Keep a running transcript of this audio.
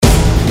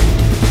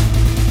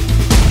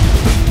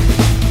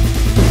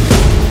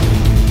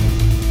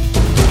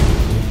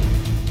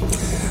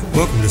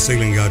Welcome to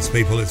Sealing God's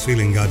People at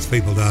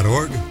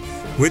sealinggodspeople.org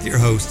with your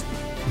host,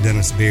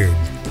 Dennis Beard.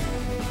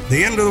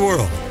 The end of the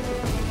world.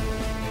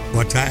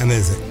 What time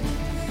is it?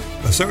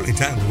 Well, certainly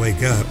time to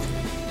wake up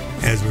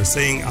as we're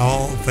seeing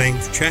all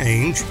things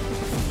change,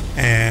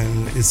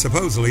 and it's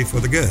supposedly for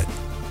the good.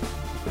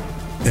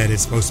 That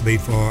it's supposed to be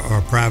for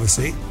our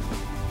privacy,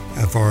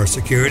 for our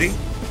security,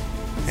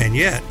 and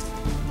yet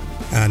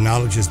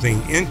knowledge is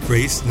being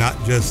increased, not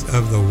just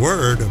of the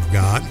Word of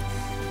God,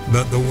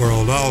 but the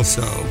world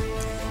also.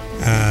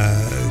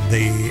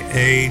 The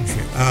age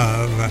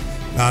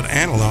of not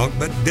analog,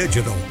 but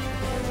digital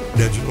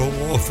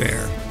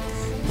warfare.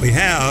 We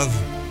have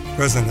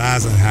President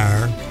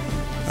Eisenhower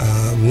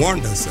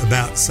warned us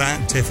about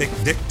scientific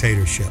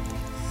dictatorship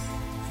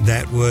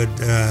that would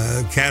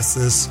cast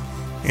us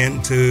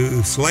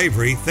into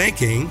slavery,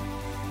 thinking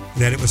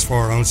that it was for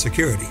our own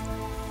security,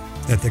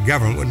 that the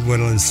government would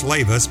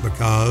enslave us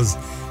because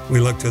we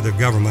look to the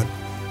government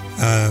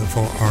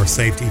for our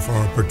safety, for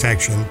our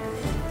protection,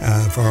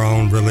 for our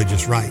own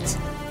religious rights.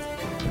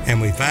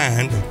 And we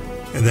find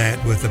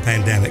that with the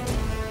pandemic,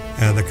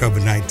 the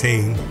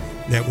COVID-19,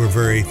 that we're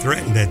very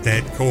threatened at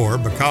that core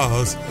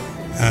because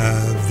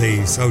of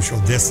the social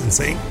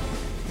distancing,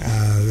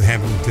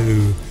 having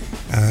to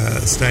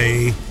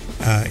stay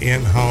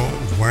in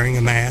homes, wearing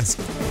a mask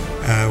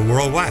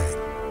worldwide.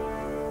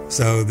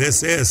 So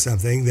this is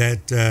something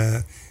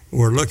that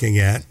we're looking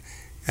at,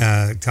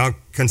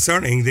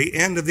 concerning the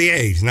end of the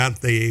age.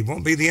 It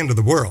won't be the end of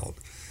the world.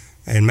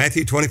 In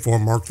Matthew 24,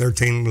 Mark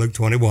 13, Luke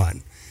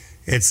 21,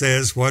 it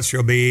says, "What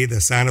shall be the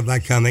sign of thy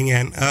coming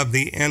and of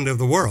the end of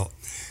the world?"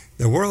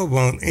 The world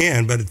won't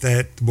end, but at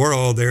that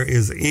world there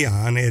is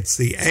eon. It's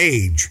the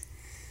age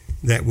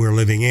that we're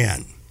living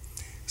in.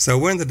 So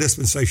we're in the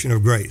dispensation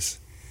of grace.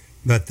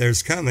 But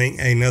there's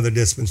coming another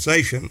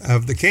dispensation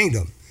of the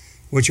kingdom,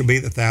 which will be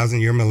the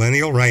 1,000-year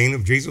millennial reign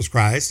of Jesus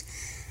Christ,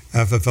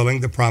 fulfilling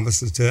the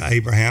promises to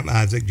Abraham,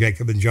 Isaac,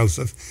 Jacob, and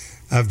Joseph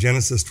of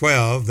Genesis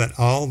 12, that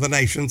all the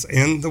nations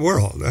in the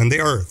world and the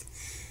earth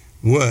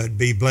would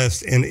be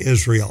blessed in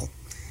Israel.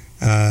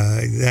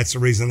 That's the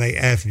reason they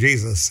asked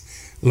Jesus,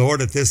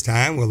 "Lord, at this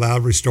time, will thou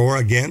restore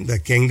again the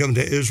kingdom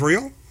to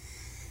Israel?"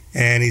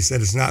 And he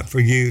said, "It's not for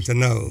you to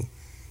know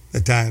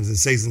the times and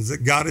seasons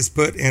that God has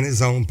put in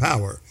his own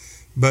power,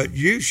 but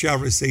you shall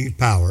receive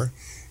power.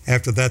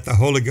 After that, the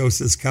Holy Ghost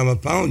has come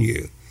upon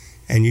you,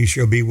 and you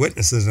shall be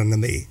witnesses unto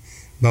me,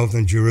 both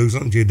in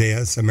Jerusalem,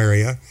 Judea,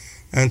 Samaria,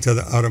 and to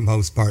the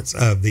uttermost parts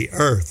of the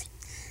earth."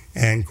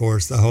 And of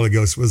course, the Holy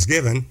Ghost was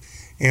given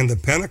in the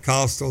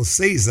Pentecostal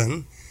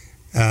season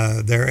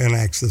there in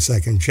Acts, the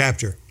 2nd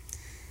chapter.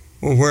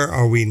 Well, where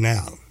are we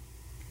now?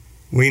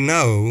 We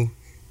know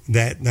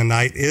that the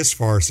night is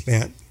far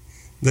spent,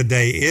 the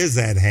day is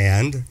at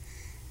hand,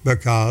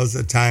 because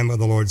the time of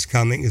the Lord's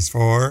coming is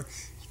far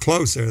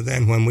closer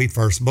than when we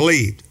first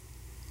believed.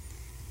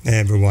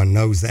 Everyone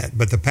knows that.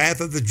 But the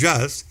path of the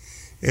just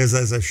is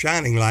as a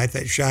shining light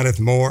that shineth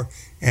more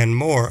and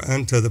more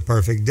unto the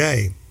perfect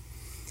day.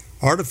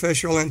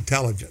 Artificial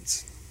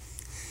intelligence,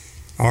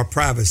 our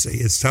privacy,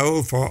 is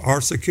told for our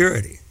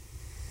security,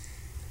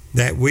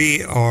 that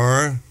we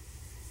are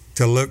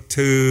to look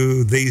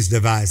to these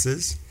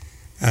devices,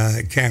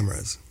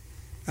 cameras,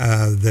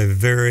 the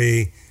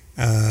very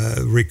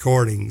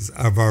recordings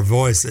of our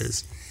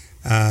voices,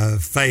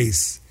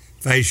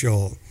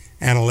 facial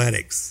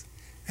analytics,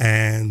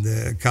 and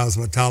the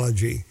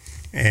cosmetology,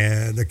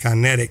 and the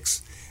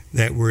kinetics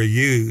that were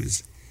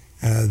used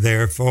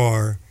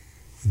therefore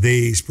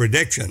these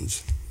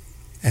predictions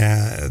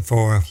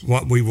for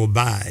what we will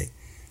buy,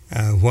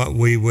 what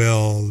we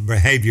will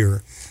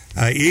behavior,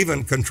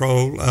 even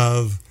control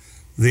of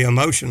the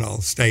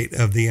emotional state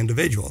of the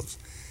individuals,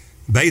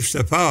 based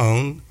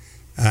upon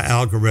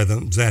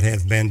algorithms that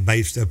have been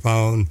based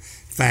upon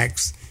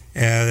facts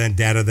and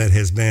data that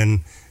has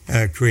been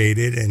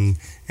created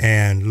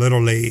and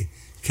literally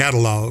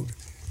cataloged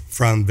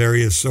from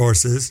various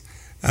sources,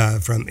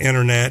 from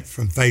internet,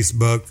 from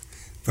Facebook,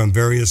 from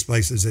various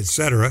places,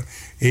 etc.,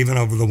 even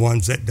over the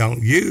ones that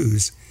don't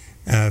use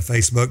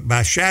Facebook,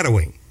 by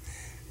shadowing.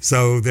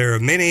 So there are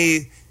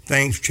many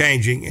things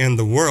changing in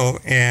the world,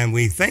 and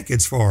we think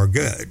it's for our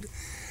good.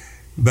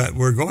 But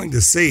we're going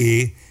to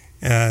see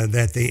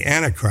that the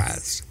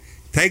Antichrist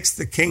takes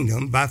the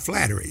kingdom by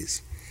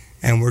flatteries.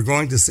 And we're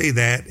going to see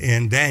that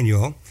in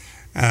Daniel.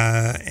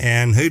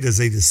 And who does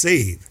he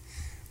deceive?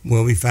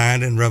 Well, we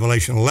find in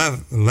Revelation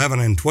 11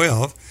 and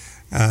 12,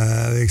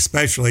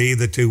 especially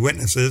the two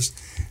witnesses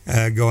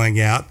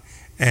going out,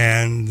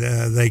 and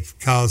they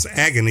cause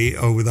agony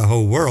over the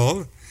whole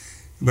world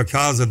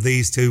because of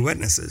these two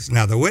witnesses.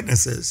 Now, the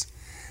witnesses,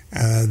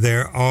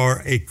 there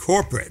are a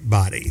corporate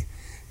body.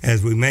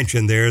 As we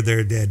mentioned there,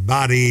 they're dead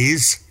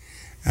bodies.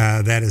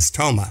 That is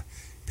Toma,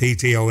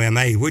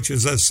 P-T-O-M-A, which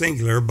is a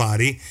singular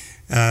body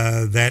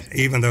that,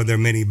 even though there are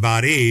many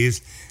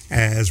bodies,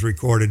 as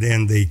recorded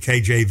in the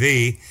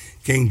KJV,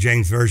 King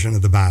James Version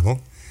of the Bible,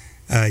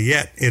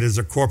 yet it is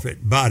a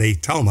corporate body,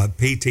 Toma,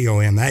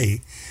 P-T-O-M-A,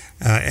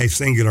 a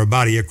singular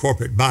body, a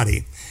corporate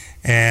body.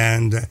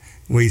 And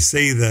we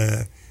see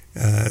the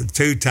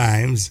two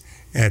times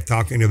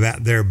talking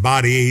about their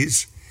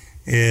bodies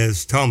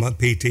is Toma,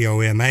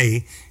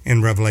 P-T-O-M-A,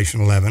 in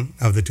Revelation 11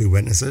 of the two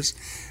witnesses,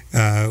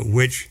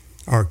 which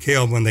are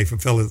killed when they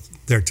fulfill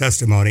their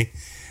testimony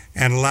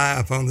and lie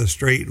upon the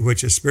street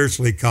which is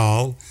spiritually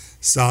called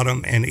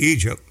Sodom and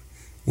Egypt,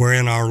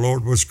 wherein our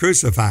Lord was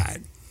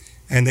crucified.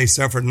 And they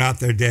suffered not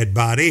their dead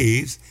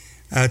bodies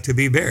to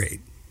be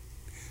buried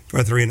for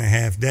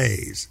 3.5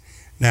 days.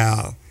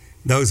 Now,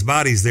 those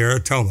bodies there are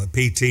Toma,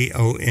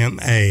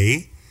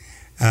 P-T-O-M-A,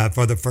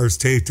 for the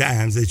first 2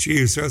 times it's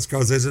used. So it's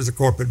because this is a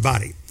corporate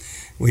body.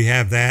 We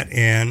have that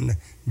in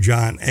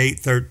John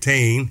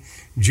 8:13,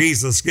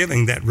 Jesus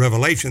giving that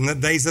revelation in the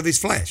days of his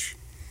flesh.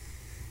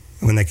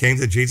 When they came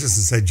to Jesus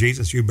and said,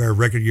 Jesus, you bear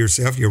record of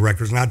yourself, your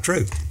record is not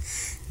true.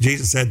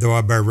 Jesus said, though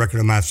I bear record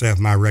of myself,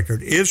 my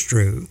record is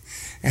true.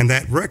 And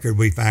that record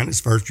we find is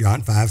 1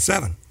 John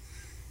 5:7.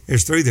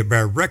 There's 3 that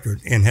bear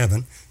record in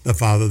heaven, the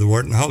Father, the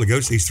Word, and the Holy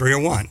Ghost. These 3 are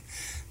one.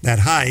 That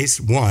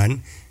highest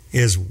one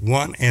is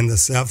one and the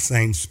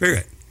self-same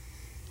Spirit.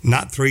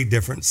 Not 3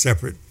 different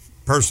separate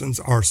persons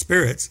or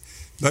spirits,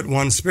 but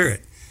one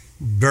Spirit.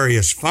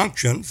 Various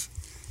functions.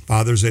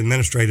 Father's the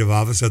administrative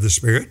office of the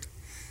Spirit.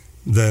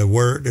 The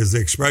Word is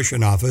the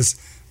expression office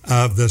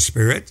of the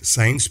Spirit,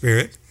 same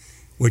Spirit,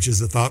 which is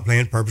the thought,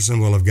 plan, purpose, and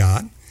will of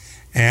God.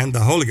 And the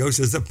Holy Ghost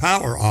is the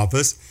power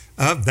office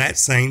of that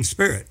same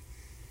Spirit.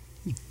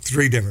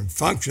 3 different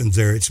functions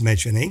there it's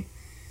mentioning,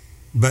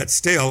 but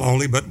still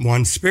only but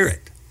one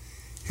Spirit.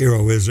 Hear,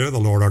 O Israel, the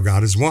Lord our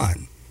God is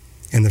one,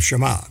 in the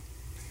Shema.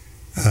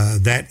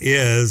 That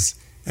is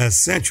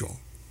essential.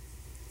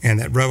 And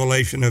that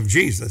revelation of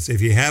Jesus,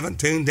 if you haven't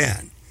tuned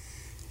in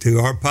to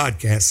our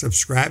podcast,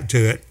 subscribe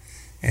to it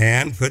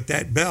and put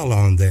that bell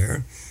on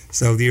there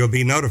so that you'll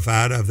be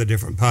notified of the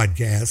different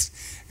podcasts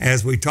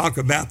as we talk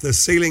about the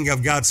sealing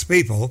of God's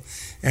people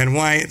and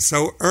why it's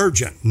so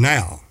urgent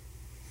now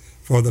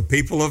for the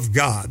people of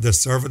God, the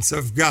servants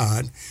of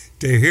God,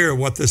 to hear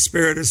what the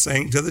Spirit is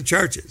saying to the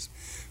churches.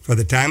 For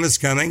the time is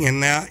coming, and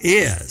now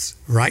is,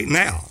 right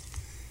now,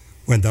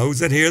 when those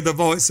that hear the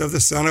voice of the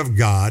Son of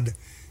God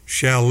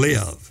shall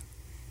live.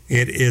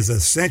 It is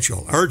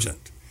essential,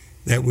 urgent,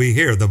 that we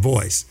hear the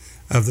voice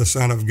of the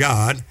Son of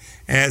God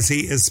as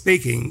he is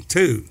speaking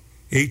to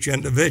each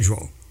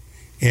individual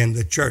in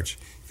the church.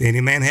 If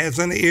any man has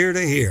an ear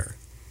to hear,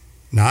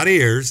 not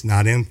ears,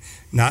 not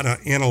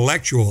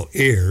intellectual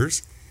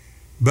ears,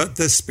 but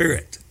the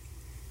Spirit,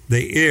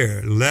 the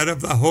ear led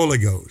of the Holy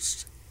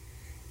Ghost,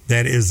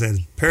 that is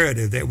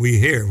imperative that we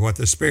hear what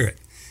the Spirit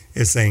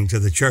is saying to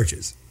the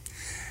churches.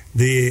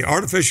 The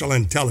artificial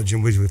intelligence,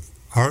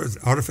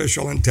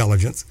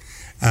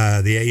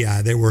 the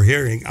AI, they were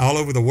hearing all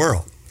over the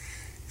world,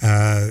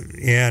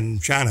 in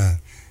China,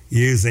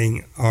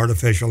 using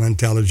artificial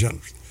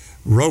intelligence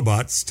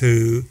robots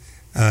to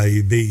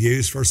be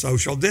used for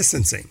social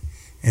distancing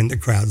in the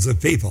crowds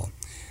of people.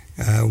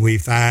 We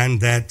find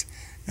that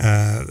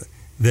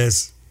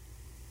this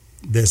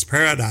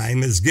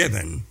paradigm is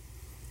given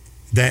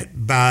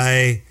that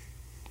by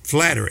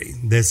flattery,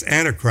 this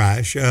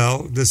Antichrist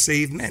shall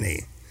deceive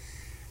many,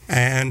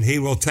 and he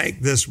will take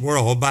this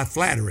world by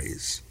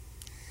flatteries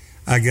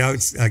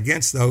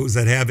against those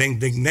that have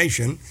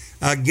indignation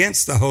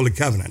against the Holy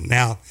Covenant.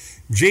 Now,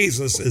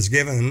 Jesus is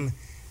given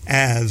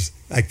as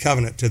a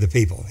covenant to the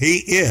people. He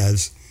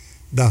is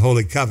the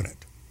Holy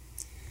Covenant.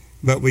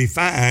 But we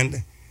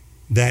find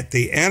that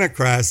the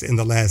Antichrist in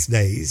the last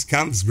days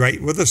comes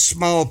great with a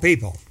small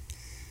people,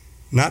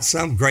 not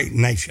some great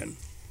nation,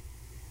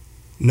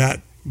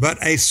 but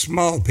a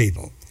small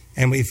people.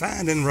 And we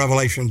find in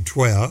Revelation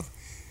 12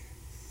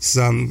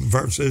 some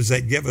verses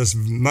that give us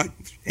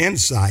much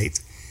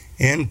insight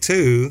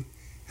into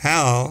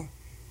how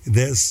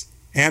this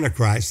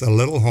Antichrist, the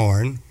little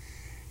horn,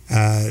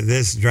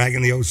 this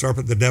dragon, the old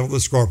serpent, the devil,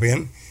 the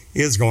scorpion,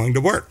 is going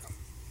to work.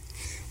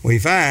 We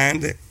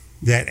find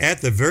that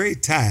at the very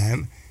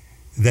time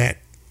that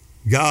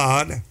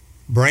God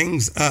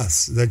brings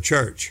us, the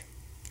church,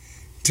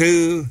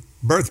 to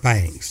birth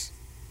pangs,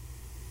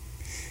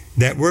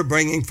 that we're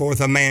bringing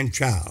forth a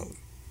man-child.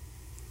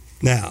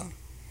 Now,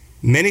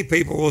 many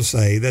people will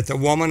say that the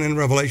woman in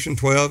Revelation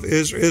 12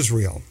 is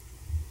Israel.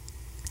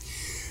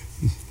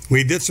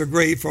 We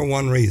disagree for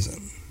one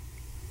reason.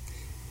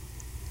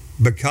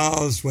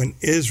 Because when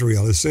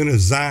Israel, as soon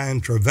as Zion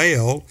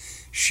travailed,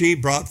 she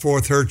brought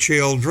forth her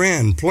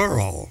children,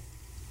 plural.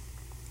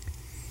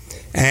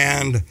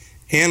 And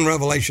in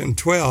Revelation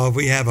 12,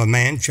 we have a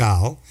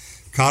man-child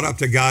caught up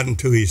to God and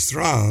to his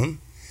throne,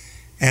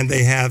 and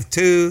they have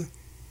 2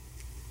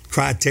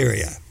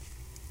 criteria.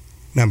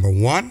 Number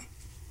 1,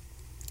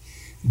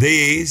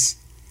 these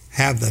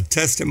have the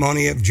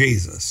testimony of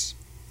Jesus,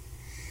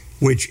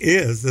 which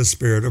is the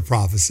spirit of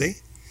prophecy,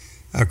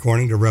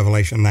 according to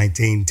Revelation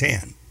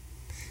 19:10,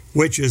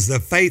 which is the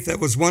faith that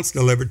was once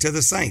delivered to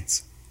the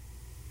saints,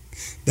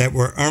 that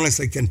were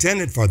earnestly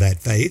contended for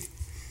that faith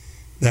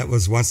that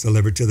was once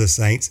delivered to the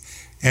saints,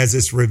 as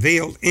it's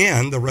revealed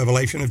in the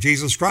revelation of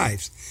Jesus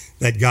Christ,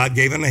 that God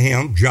gave unto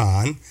him,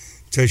 John,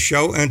 to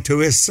show unto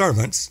his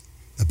servants,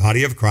 the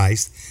body of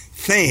Christ,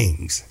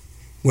 things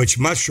which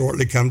must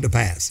shortly come to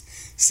pass.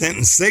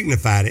 Sentence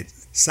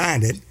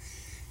signed it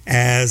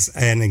as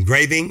an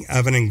engraving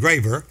of an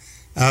engraver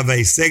of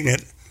a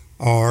signet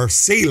or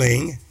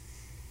sealing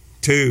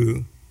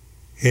to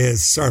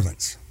his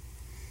servants,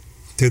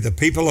 to the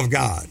people of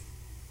God,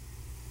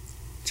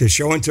 to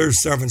show unto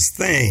his servants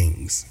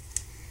things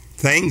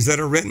that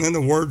are written in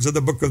the words of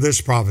the book of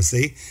this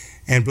prophecy,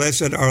 and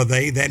blessed are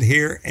they that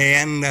hear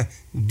and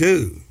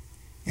do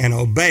and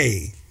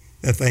obey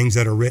the things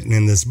that are written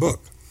in this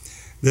book.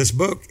 This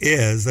book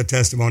is the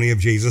testimony of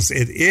Jesus.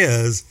 It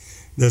is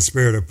the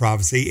spirit of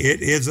prophecy.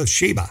 It is a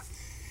Sheba.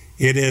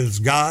 It is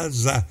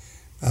God's,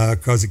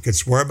 because he could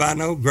swear by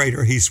no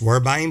greater, he swore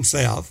by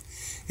himself,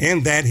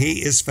 in that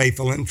he is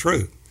faithful and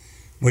true.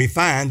 We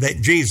find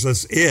that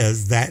Jesus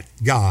is that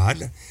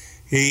God.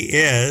 He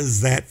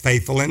is that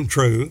faithful and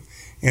true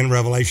in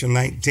Revelation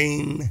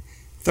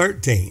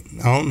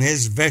 19:13. On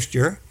his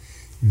vesture,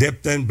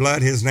 dipped in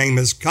blood, his name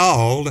is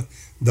called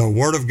the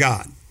Word of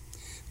God.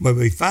 But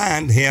we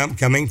find him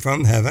coming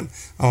from heaven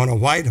on a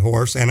white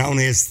horse, and on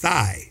his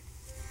thigh,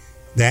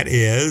 that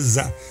is,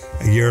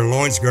 your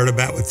loins girt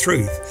about with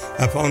truth,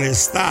 upon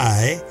his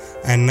thigh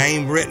a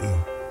name written,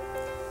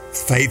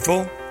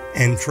 faithful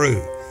and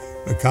true.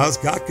 Because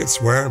God could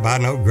swear by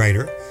no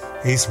greater,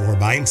 he swore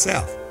by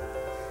himself.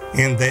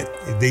 In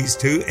that these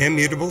two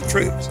immutable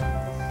truths,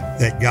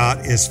 that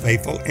God is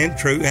faithful and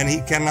true, and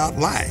he cannot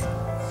lie.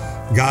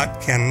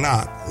 God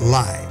cannot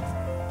lie.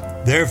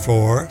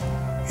 Therefore,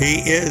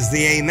 he is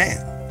the Amen.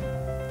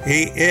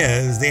 He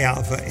is the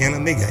Alpha and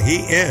Omega.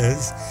 He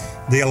is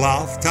the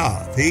Aleph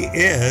Tav. He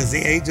is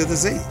the Age of the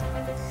Z.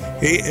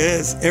 He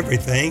is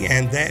everything,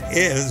 and that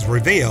is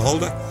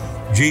revealed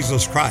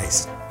Jesus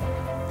Christ,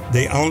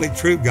 the only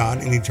true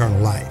God in eternal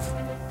life.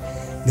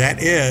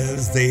 That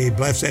is the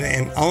blessed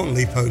and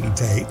only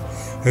potentate,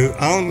 who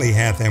only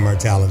hath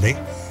immortality,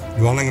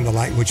 dwelling in the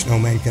light which no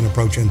man can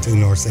approach unto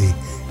nor see,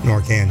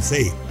 nor can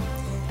see.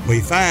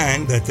 We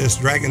find that this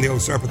dragon, the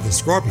old serpent, the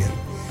scorpion,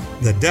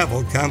 the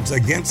devil, comes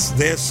against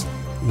this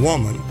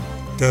woman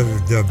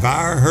to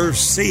devour her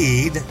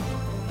seed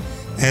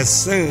as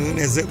soon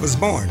as it was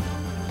born,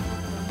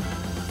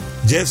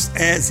 just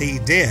as he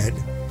did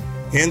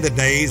in the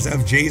days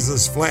of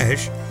Jesus'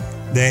 flesh,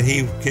 that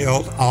he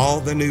killed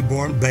all the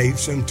newborn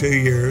babes from 2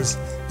 years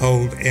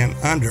old and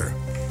under.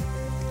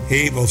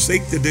 He will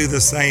seek to do the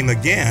same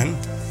again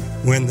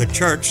when the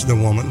church, the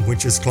woman,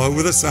 which is clothed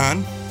with the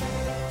sun,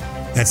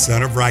 that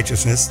Son of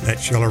righteousness that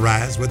shall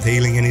arise with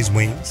healing in his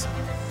wings,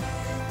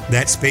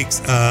 that speaks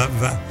of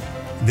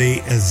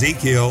the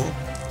Ezekiel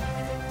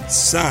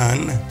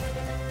sun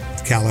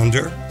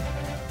calendar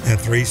at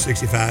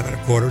 365 and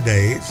a quarter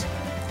days,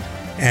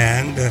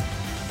 and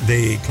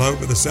the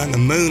cloak of the sun, the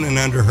moon, and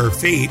under her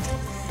feet.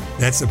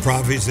 That's the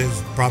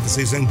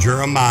prophecies in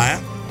Jeremiah.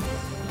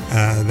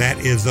 That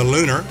is the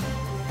lunar,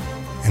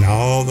 and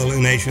all the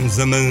lunations,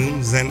 the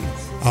moons, and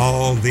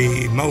all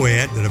the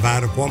moed, the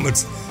divine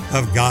appointments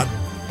of God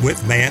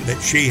with man,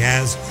 that she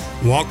has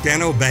walked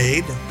and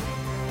obeyed.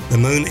 The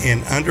moon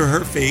in under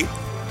her feet.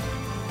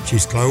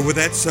 She's clothed with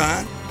that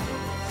sun.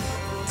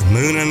 The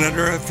moon in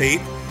under her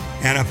feet,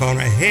 and upon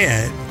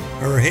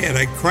her head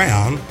a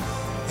crown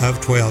of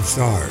 12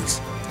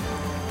 stars.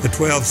 The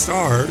 12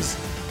 stars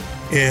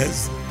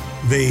is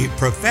the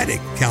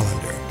prophetic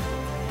calendar.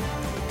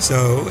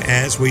 So,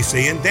 as we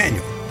see in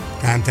Daniel,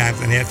 times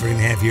and a half,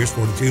 3.5 years,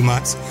 42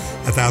 months,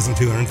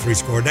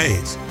 1,260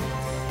 days,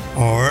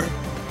 or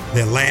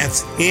the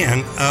last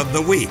end of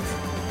the week.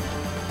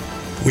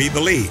 We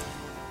believe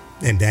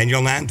in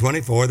Daniel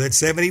 9:24 that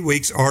 70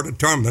 weeks are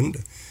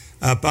determined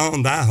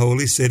upon thy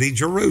holy city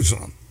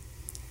Jerusalem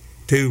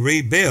to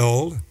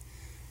rebuild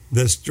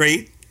the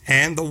street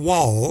and the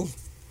wall,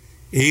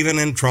 even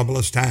in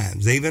troublous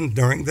times, even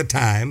during the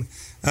time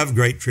of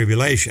great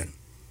tribulation.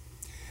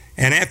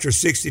 And after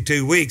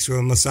 62 weeks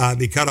will Messiah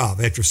be cut off.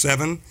 After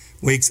 7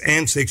 weeks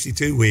and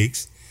 62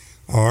 weeks,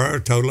 or a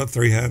total of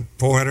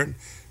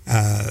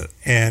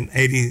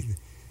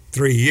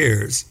 483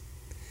 years,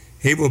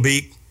 he will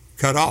be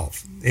cut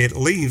off. It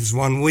leaves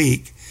 1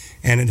 week,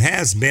 and it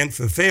has been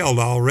fulfilled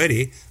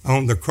already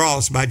on the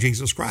cross by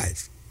Jesus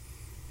Christ.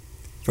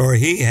 For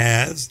he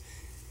has,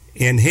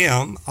 in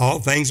him, all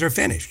things are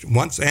finished,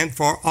 once and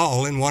for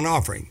all in one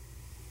offering.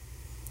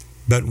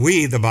 But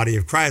we, the body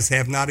of Christ,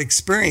 have not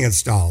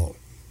experienced all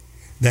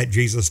that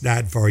Jesus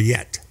died for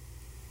yet.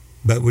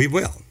 But we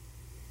will.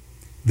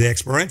 The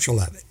experiential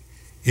of it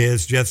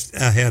is just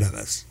ahead of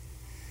us.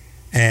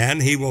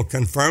 And he will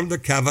confirm the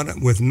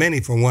covenant with many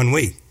for 1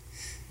 week.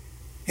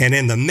 And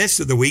in the midst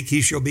of the week,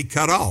 he shall be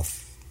cut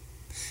off.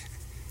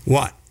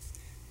 What?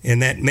 In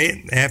that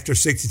after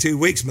 62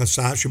 weeks,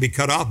 Messiah shall be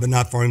cut off, but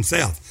not for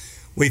himself.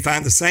 We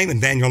find the same in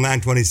Daniel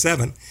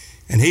 9:27,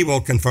 and he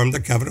will confirm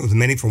the covenant with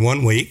many for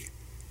 1 week.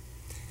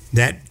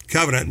 That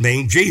covenant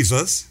being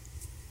Jesus.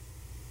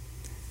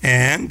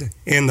 And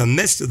in the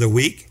midst of the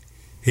week,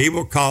 he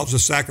will cause the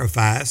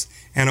sacrifice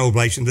and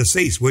oblation to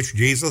cease, which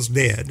Jesus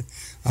did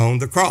on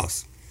the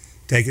cross,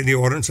 taking the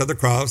ordinance of the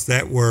cross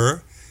that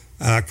were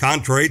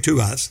contrary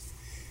to us,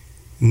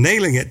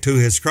 nailing it to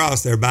his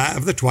cross thereby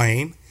of the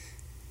twain,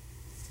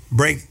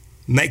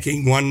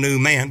 making one new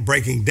man,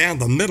 breaking down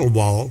the middle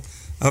wall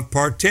of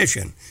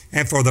partition.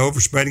 And for the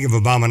overspreading of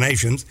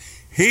abominations,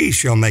 he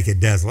shall make it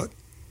desolate.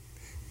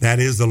 That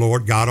is the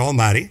Lord God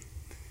Almighty.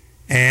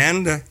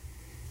 And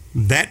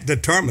that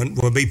determined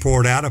will be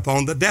poured out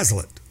upon the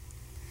desolate,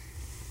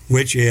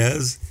 which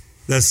is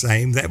the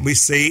same that we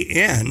see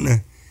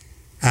in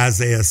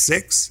Isaiah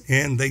 6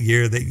 in the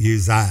year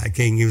that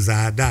King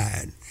Uzziah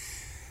died.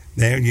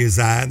 There,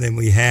 Uzziah, then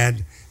we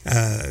had,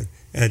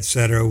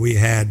 etc. We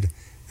had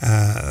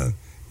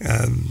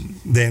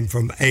then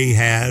from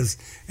Ahaz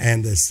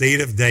and the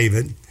seed of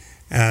David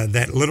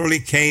that literally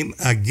came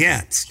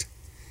against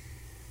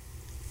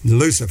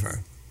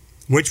Lucifer,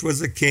 which was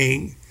the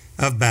king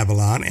of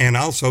Babylon and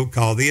also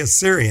called the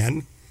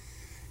Assyrian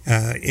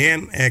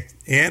in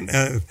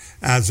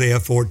Isaiah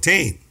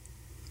 14.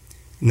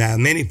 Now,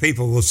 many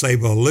people will say,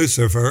 well,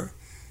 Lucifer,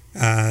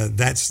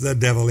 that's the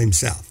devil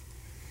himself.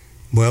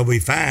 Well, we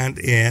find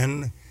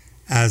in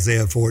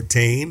Isaiah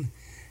 14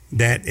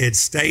 that it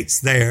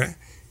states there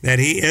that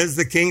he is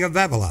the king of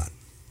Babylon.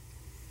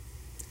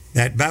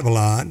 That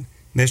Babylon,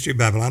 Mystery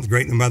Babylon, the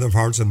great and the mother of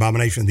harlots,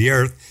 abomination of the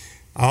earth,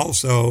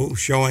 also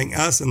showing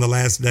us in the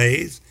last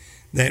days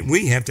that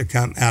we have to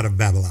come out of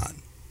Babylon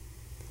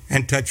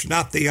and touch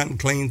not the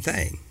unclean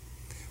thing.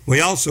 We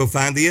also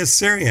find the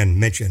Assyrian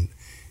mentioned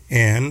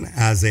in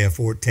Isaiah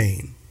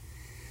 14.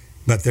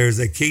 But there's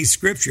a key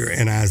scripture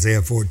in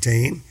Isaiah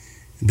 14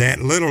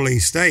 that literally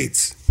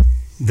states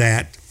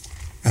that,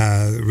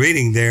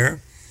 reading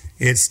there,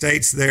 it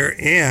states there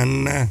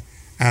in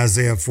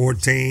Isaiah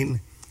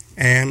 14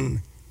 and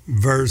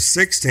verse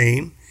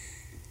 16,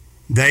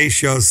 they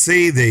shall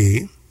see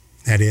thee,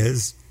 that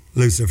is,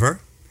 Lucifer,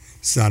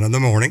 son of the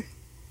morning,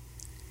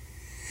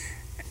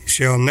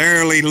 shall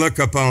narrowly look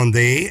upon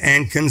thee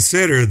and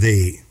consider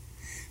thee,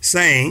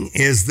 saying,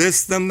 is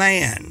this the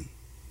man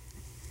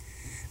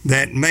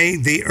that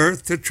made the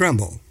earth to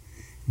tremble,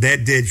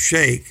 that did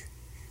shake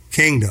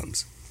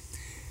kingdoms?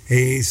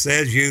 He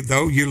says,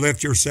 though you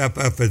lift yourself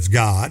up as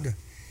God,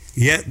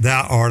 yet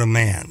thou art a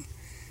man.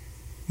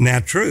 Now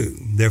true,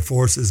 there are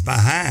forces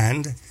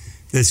behind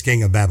this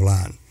king of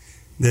Babylon,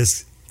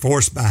 this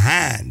force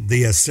behind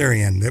the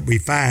Assyrian that we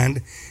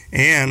find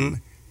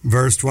in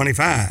verse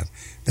 25,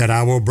 that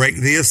I will break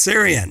the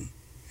Assyrian.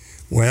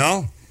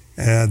 Well,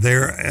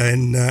 there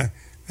in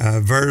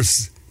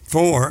verse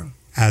 4,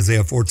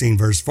 Isaiah 14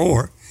 verse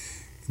 4,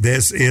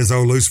 this is,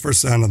 O Lucifer,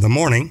 son of the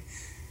morning,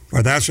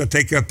 for thou shalt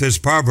take up this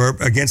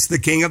proverb against the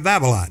king of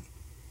Babylon.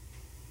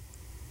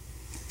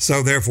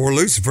 So therefore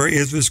Lucifer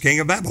is this king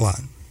of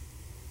Babylon.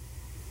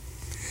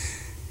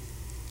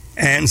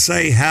 And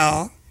say,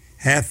 how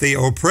hath the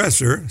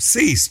oppressor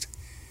ceased?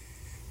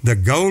 The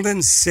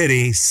golden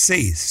city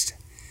ceased.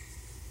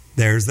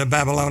 There's the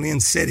Babylonian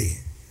city,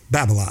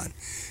 Babylon.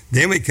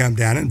 Then we come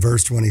down in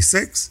verse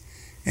 26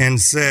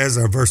 and says,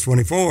 or verse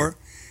 24,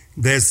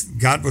 this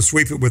God will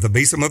sweep it with a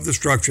besom of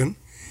destruction,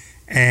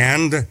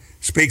 and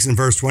speaks in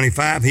verse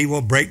 25, he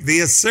will break the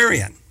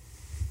Assyrian.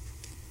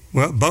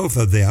 Well, both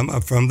of them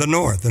are from the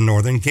north, the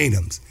northern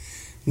kingdoms,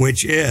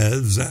 which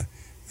is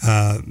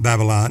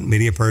Babylon,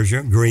 Media,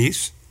 Persia,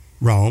 Greece,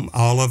 Rome.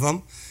 All of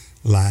them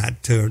lie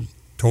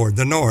toward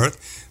the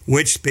north,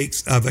 which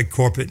speaks of a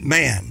corporate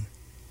man,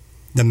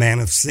 the man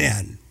of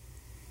sin,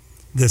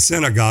 the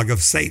synagogue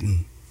of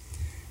Satan.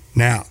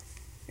 Now,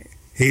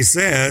 he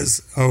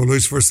says, O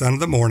Lucifer, son of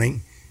the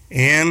morning,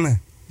 in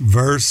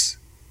verse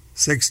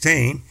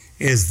 16,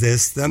 is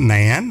this the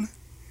man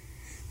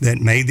that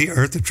made the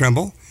earth to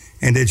tremble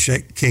and did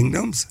shake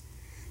kingdoms,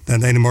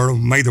 that they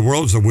made the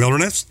world as a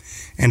wilderness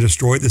and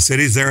destroyed the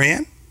cities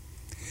therein,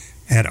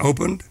 and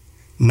opened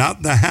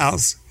not the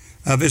house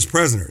of his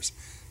prisoners?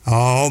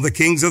 All the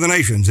kings of the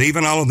nations,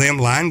 even all of them,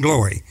 lie in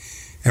glory,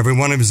 every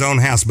one of his own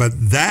house. But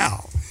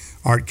thou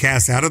art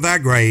cast out of thy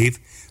grave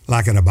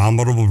like an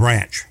abominable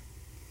branch,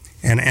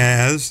 and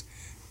as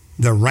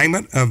the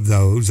raiment of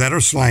those that are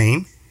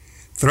slain,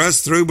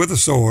 thrust through with a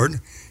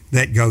sword,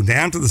 that go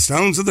down to the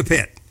stones of the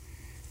pit,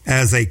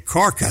 as a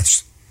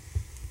carcass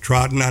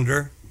trodden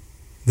under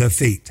the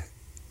feet.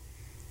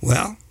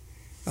 Well,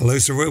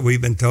 Lucifer,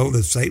 we've been told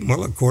that Satan,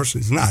 well, of course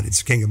it's not.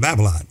 It's the king of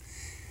Babylon.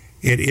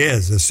 It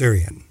is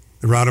Assyrian.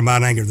 The rod of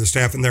mine anger, the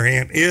staff in their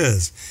hand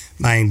is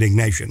my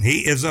indignation. He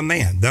is a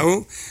man.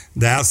 Though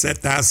thou set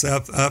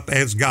thyself up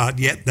as God,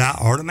 yet thou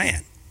art a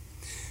man.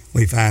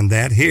 We find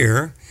that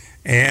here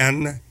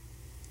in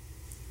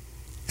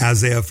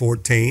Isaiah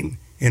 14,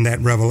 in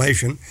that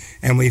revelation.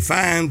 And we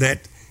find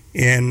that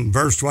in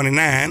verse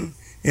 29,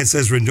 it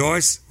says,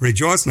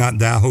 rejoice not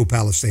thou, who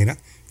Palestina,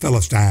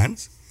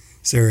 Philistines,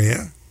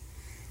 Syria,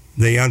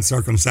 the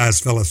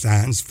uncircumcised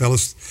Philistines,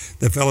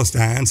 the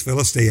Philistines,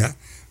 Philistia,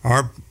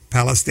 or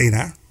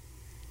Palestina,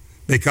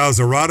 because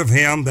the rod of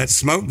him that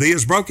smote thee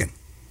is broken.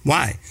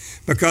 Why?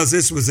 Because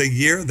this was a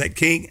year that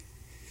King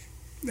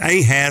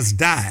Ahaz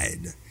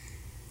died,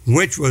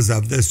 which was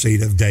of the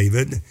seed of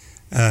David,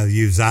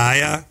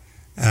 Uzziah.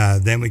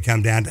 Then we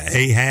come down to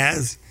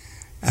Ahaz,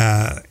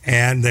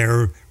 and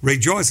they're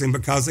rejoicing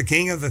because the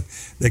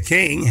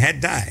king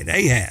had died,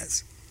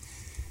 Ahaz.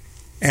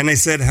 And they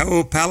said,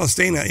 "Ho,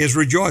 Palestina is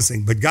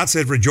rejoicing." But God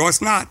said,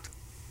 "Rejoice not,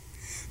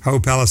 Ho,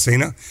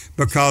 Palestina,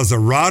 because the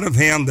rod of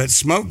him that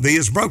smote thee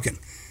is broken,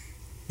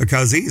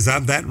 because he's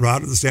of that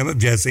rod of the stem of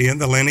Jesse and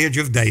the lineage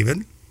of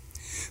David.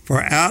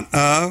 For out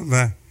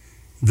of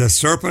the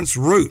serpent's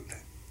root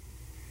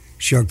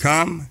shall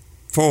come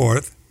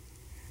forth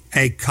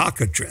a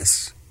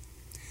cockatrice,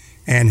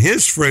 and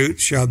his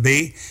fruit shall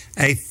be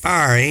a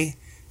fiery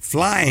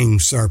flying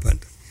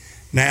serpent."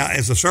 Now,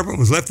 as the serpent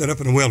was lifted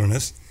up in the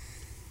wilderness,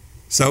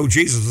 so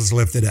Jesus was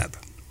lifted up.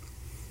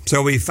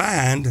 So we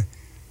find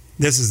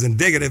this is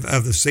indicative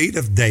of the seed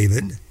of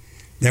David,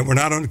 that we're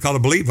not only called to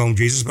believe on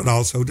Jesus, but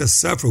also to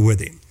suffer with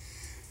him.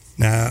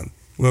 Now,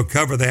 we'll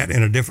cover that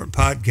in a different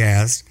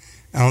podcast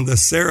on the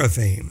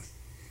seraphim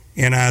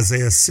in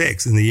Isaiah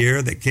 6, in the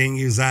year that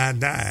King Uzziah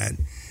died.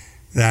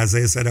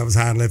 Isaiah said, "I was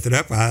high and lifted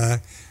up,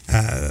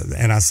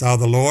 and I saw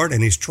the Lord,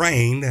 and his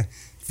train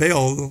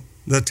filled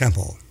the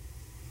temple."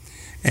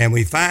 And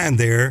we find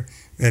there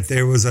that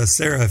there was a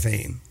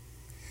seraphim.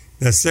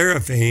 The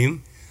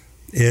seraphim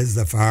is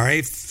the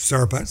fiery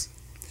serpents,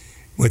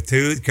 with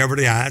two that covered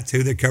the eyes,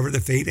 two that covered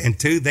the feet, and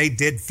two they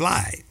did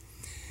fly.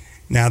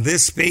 Now,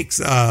 this speaks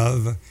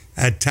of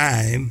a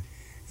time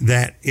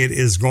that it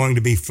is going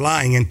to be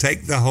flying and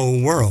take the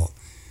whole world.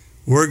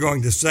 We're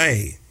going to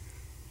say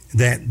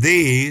that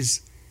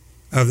these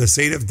of the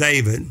seed of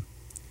David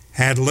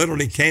had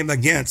literally came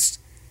against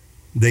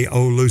the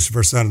old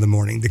Lucifer, son of the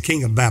morning, the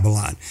king of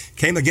Babylon,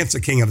 came against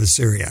the king of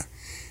Assyria.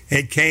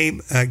 It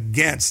came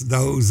against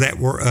those that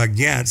were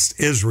against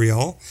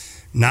Israel,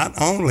 not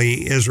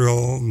only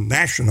Israel,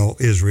 national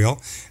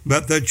Israel,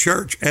 but the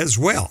church as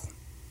well.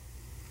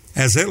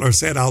 As Hitler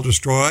said, "I'll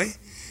destroy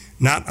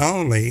not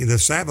only the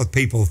Sabbath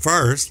people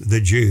first, the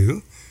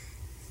Jew,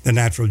 the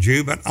natural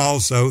Jew, but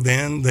also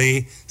then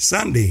the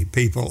Sunday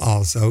people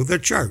also, the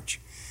church,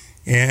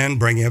 and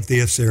bring up the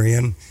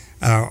Assyrian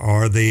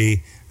or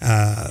the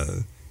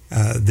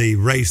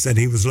race that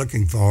he was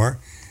looking for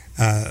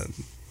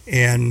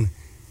in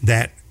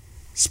that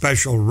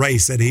special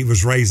race that he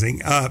was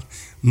raising up,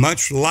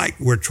 much like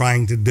we're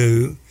trying to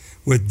do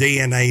with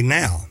DNA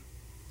now."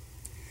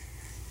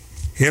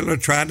 Hitler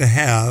tried to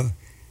have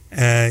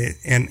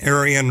an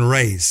Aryan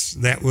race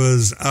that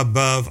was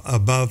above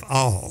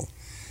all.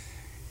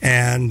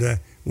 And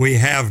we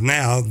have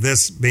now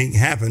this being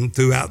happened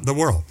throughout the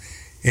world.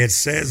 It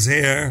says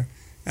here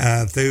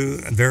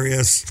through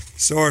various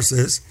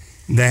sources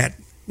that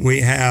we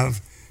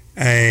have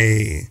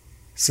a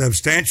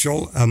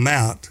substantial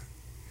amount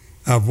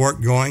of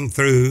work going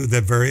through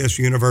the various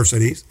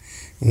universities,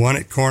 one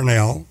at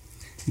Cornell,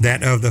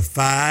 that of the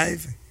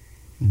 5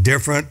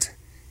 different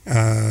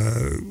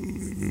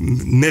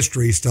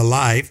mysteries to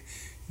life,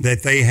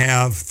 that they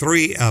have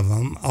 3 of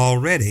them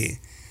already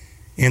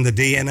in the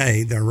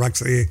DNA, the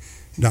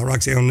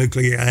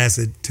deoxyribonucleic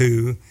acid,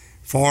 to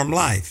form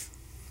life.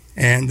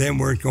 And then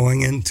we're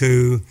going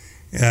into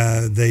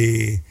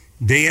the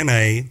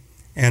DNA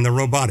and the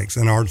robotics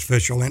and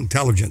artificial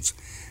intelligence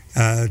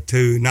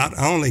to not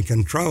only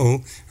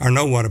control or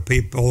know what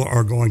people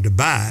are going to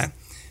buy,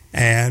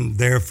 and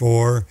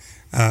therefore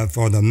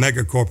for the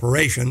mega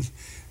corporations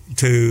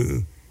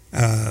to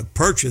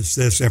purchase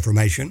this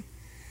information,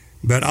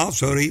 but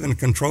also to even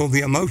control the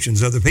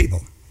emotions of the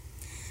people.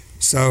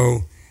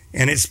 So,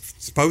 and it's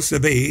supposed to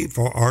be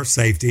for our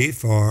safety,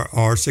 for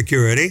our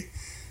security,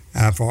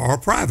 for our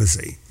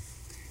privacy.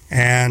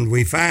 And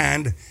we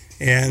find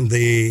in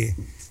the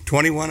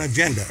 21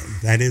 Agenda,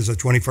 that is the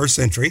 21st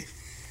century,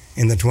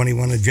 in the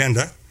 21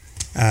 Agenda,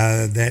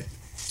 that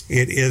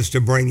it is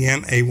to bring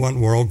in a one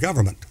world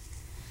government.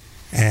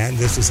 And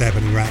this is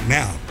happening right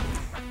now.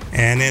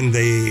 And in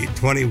the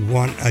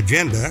 21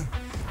 Agenda,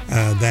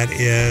 that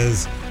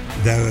is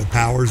the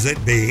powers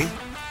that be,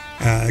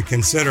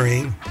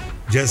 considering,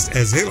 just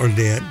as Hitler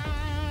did,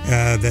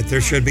 that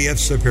there should be a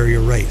superior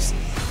race.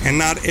 And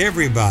not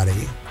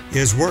everybody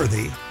is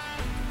worthy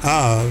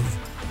of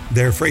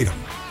their freedom.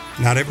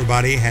 Not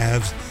everybody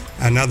has,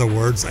 in other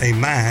words, a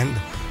mind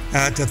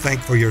to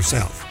think for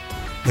yourself.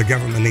 The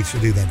government needs to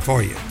do that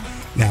for you.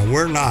 Now,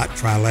 we're not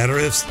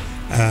trilateralists,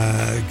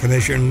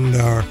 commissioned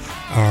or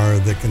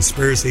the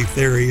conspiracy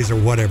theories or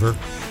whatever,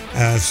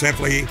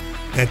 simply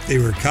that they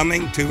were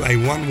coming to a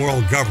one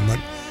world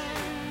government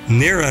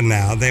nearer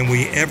now than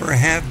we ever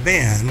have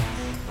been,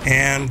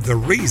 and the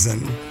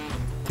reason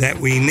that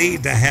we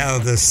need to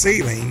have the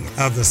sealing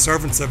of the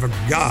servants of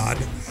God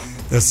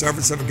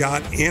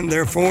in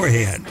their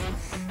forehead,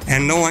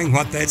 and knowing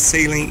what that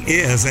sealing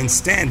is, and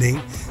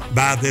standing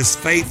by this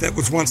faith that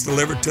was once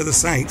delivered to the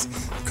saints,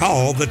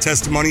 called the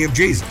testimony of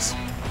Jesus.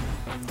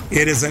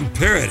 It is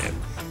imperative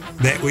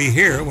that we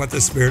hear what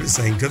the Spirit is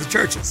saying to the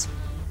churches.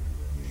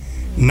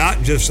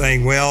 Not just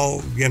saying, well,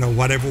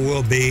 whatever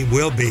will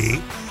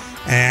be,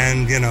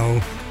 and,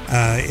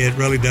 it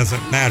really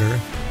doesn't matter.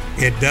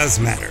 It does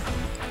matter.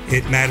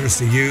 It matters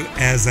to you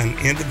as an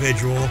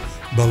individual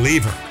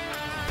believer,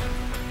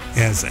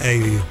 as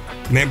a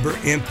member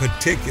in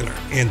particular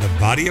in the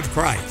body of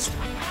Christ.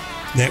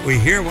 that we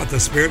hear what the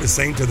Spirit is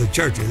saying to the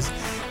churches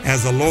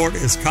as the Lord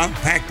is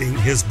compacting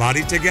his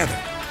body together,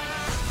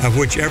 of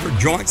whichever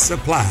joint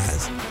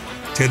supplies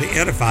to the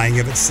edifying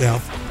of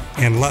itself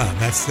in love.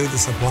 That's through the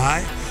supply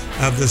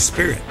of the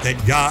Spirit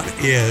that God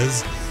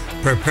is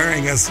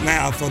preparing us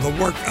now for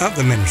the work of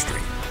the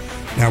ministry.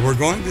 Now we're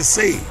going to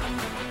see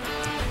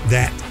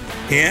that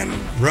in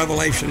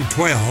Revelation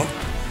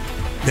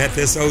 12, that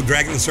this old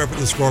dragon, the serpent,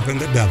 the scorpion,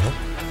 the devil,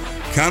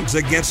 comes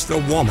against the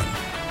woman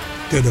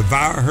to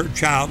devour her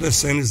child as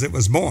soon as it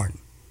was born.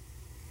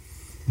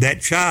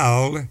 That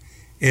child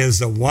is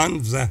the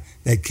ones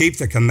that keep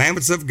the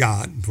commandments of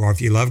God. For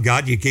if you love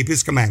God, you keep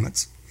his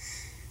commandments.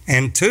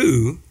 And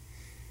two,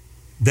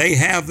 they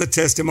have the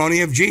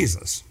testimony of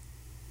Jesus.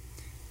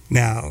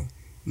 Now,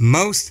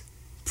 most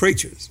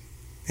preachers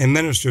and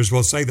ministers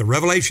will say the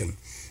Revelation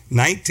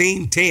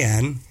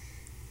 19:10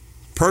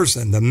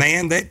 person, the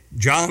man that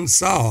John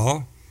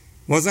saw,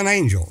 was an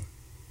angel.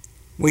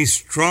 We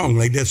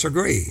strongly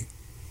disagree.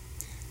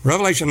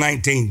 Revelation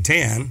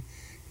 19:10,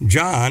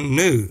 John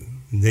knew,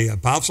 the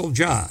Apostle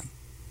John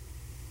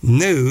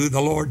knew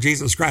the Lord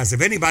Jesus Christ.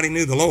 If anybody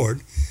knew the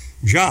Lord,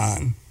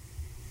 John,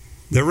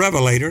 the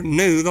Revelator,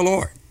 knew the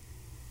Lord.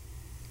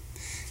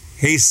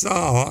 He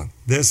saw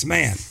this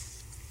man,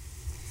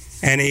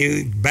 and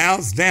he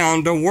bows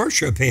down to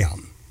worship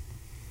him.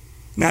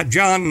 Now,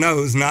 John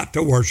knows not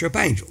to worship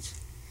angels.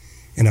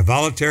 In a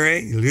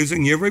voluntary,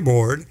 losing your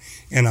reward,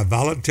 in a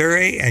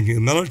voluntary and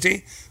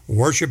humility,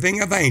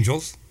 worshiping of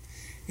angels,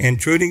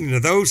 intruding into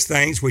those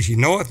things which he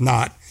knoweth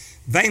not,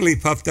 vainly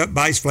puffed up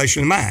by his flesh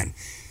and mind.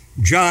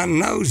 John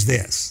knows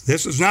this.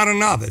 This is not a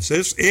novice.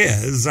 This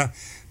is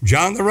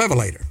John the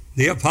Revelator,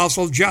 the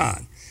Apostle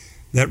John,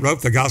 that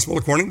wrote the Gospel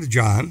according to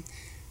John,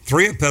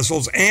 3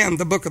 epistles, and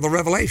the book of the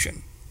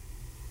Revelation.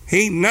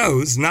 He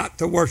knows not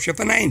to worship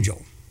an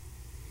angel.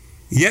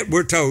 Yet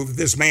we're told that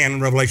this man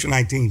in Revelation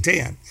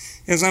 19:10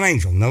 is an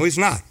angel. No, he's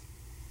not.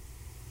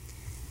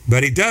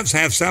 But he does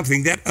have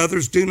something that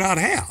others do not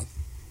have.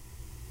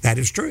 That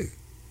is true.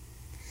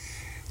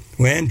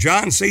 When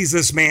John sees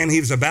this man, he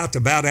was about to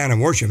bow down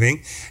and worship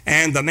him,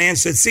 and the man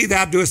said, "See,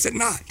 thou doest it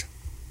not.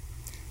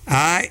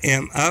 I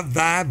am of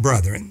thy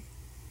brethren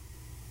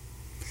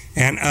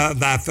and of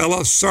thy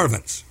fellow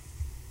servants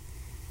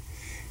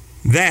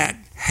that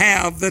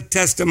have the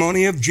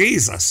testimony of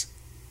Jesus."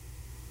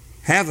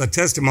 Have the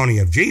testimony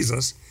of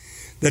Jesus.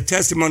 The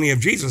testimony of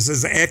Jesus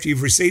is after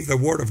you've received the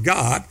Word of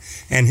God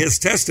and his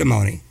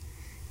testimony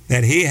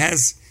that he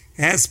has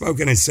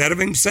spoken and said of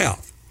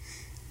himself,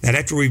 that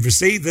after we've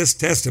received this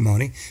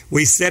testimony,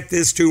 we set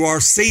this to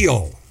our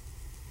seal,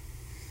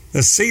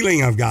 the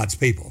sealing of God's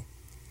people,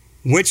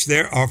 which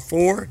there are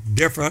four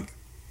different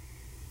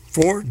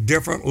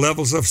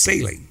levels of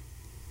sealing.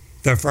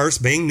 The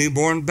first being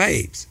newborn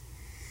babes.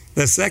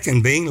 The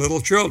second being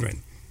little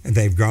children, and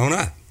they've grown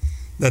up.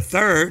 The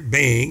third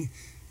being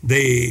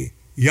the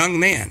young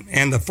men,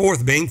 and the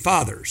fourth being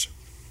fathers.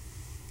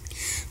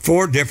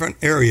 4 different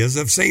areas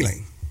of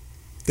sealing.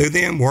 Through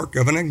the work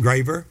of an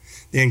engraver,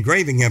 the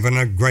engraving of an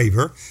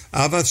engraver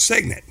of a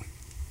signet.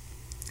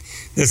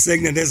 The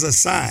signet is a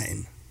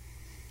sign.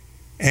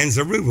 And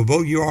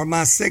Zerubbabel, you are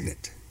my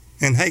signet.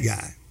 And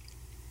Haggai.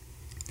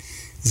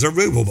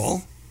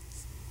 Zerubbabel,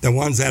 the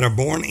ones that are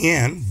born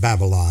in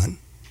Babylon,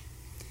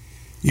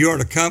 you are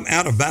to come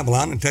out of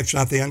Babylon and touch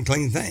not the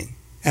unclean thing,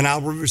 and I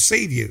will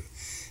receive you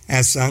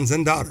as sons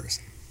and daughters.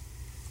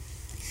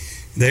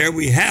 There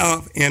we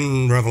have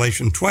in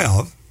Revelation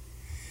 12,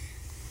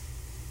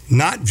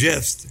 not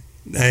just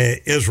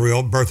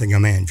Israel birthing a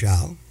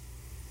man-child.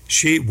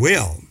 She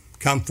will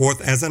come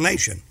forth as a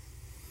nation.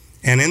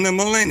 And in the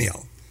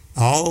millennial,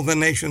 all the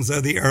nations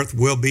of the earth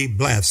will be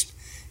blessed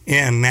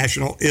in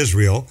national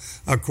Israel,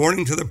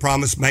 according to the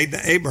promise made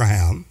to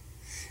Abraham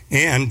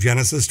in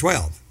Genesis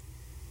 12.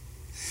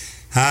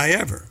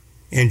 However,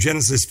 in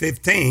Genesis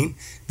 15,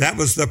 that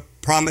was the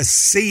promised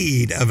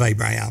seed of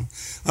Abraham,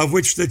 of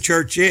which the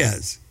church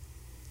is,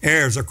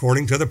 heirs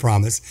according to the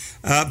promise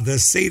of the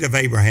seed of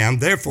Abraham.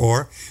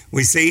 Therefore,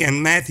 we see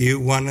in Matthew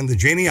 1 in the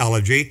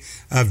genealogy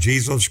of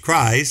Jesus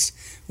Christ,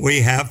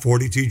 we have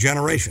 42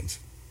 generations.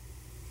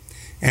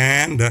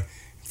 And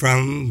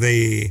from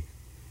the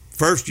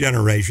first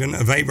generation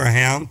of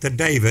Abraham to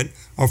David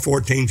are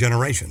 14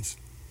 generations.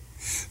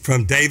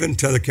 From David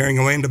to the carrying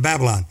away into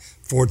Babylon,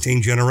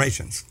 14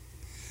 generations.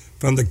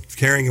 From the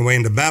carrying away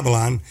into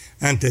Babylon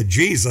unto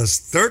Jesus,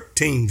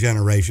 13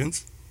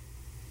 generations,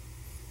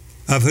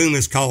 of whom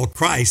is called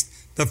Christ,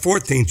 the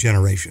 14th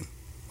generation,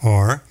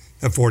 or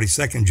the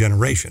 42nd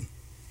generation.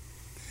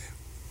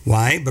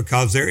 Why?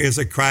 Because there is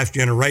a Christ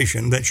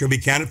generation that shall be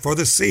counted for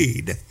the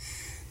seed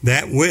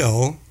that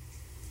will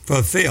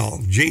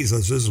fulfill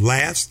Jesus'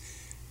 last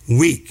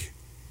week,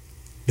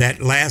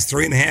 that last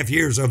 3.5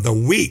 years of the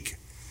week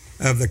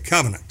of the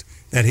covenant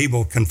that he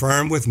will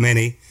confirm with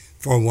many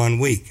for 1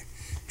 week.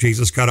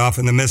 Jesus cut off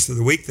in the midst of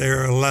the week.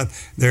 There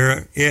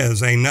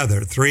is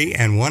another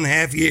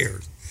 3.5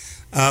 years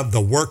of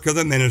the work of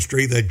the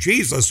ministry, the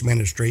Jesus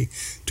ministry,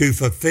 to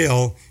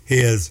fulfill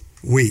his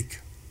week.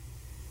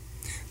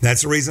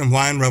 That's the reason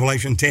why in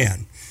Revelation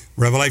 10,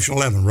 Revelation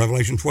 11,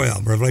 Revelation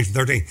 12, Revelation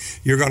 13,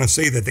 you're going to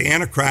see that the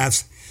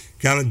Antichrist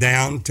coming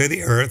down to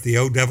the earth, the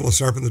old devil, the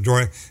serpent,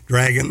 the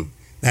dragon,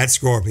 that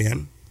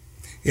scorpion,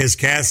 is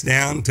cast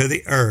down to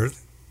the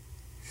earth.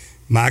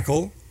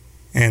 Michael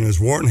and his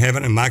war in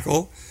heaven, and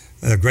Michael,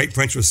 the great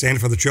prince, was standing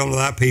for the children of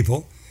thy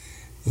people,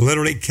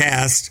 literally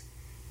cast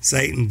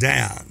Satan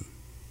down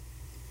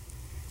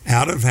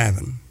out of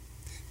heaven,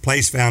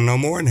 place found no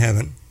more in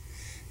heaven,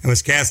 and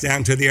was cast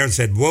down to the earth,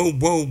 said, woe,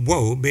 woe,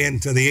 woe, be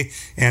unto the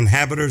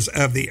inhabitants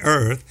of the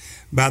earth,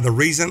 by the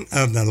reason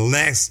of the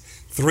last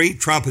 3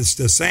 trumpets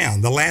to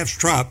sound. The last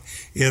trump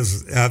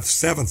is,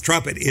 seventh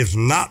trumpet is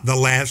not the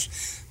last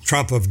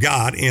trump of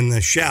God in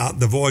the shout,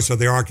 the voice of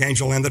the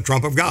archangel and the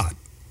trump of God.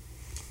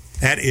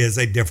 That is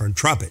a different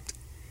trumpet.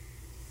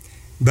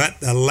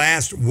 But the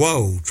last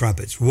woe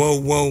trumpets, woe,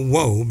 woe,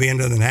 woe, be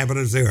unto the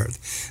inhabitants of the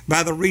earth,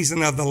 by the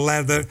reason of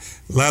the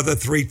other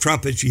 3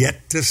 trumpets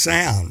yet to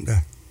sound.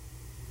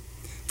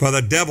 For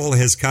the devil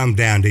has come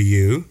down to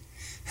you,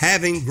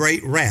 having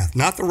great wrath,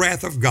 not the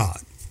wrath of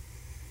God,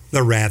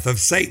 the wrath of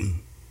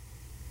Satan.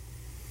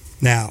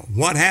 Now,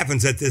 what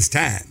happens at this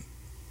time?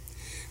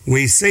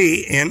 We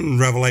see in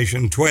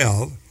Revelation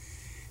 12,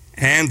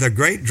 and the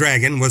great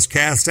dragon was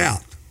cast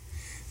out,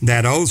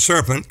 that old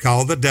serpent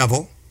called the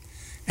devil,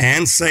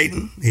 and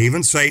Satan,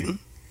 even Satan,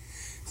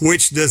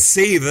 which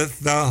deceiveth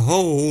the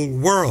whole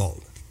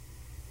world.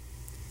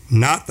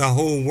 Not the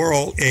whole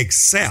world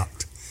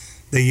except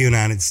the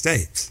United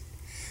States.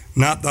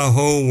 Not the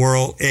whole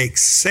world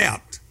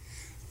except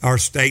our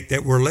state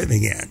that we're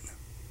living in.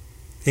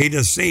 He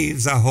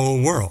deceives the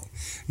whole world.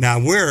 Now,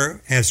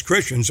 we're, as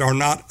Christians, are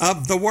not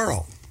of the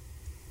world.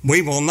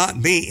 We will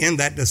not be in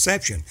that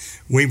deception.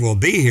 We will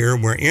be here.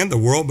 We're in the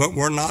world, but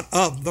we're not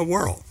of the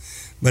world.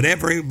 But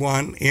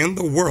everyone in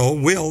the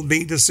world will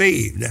be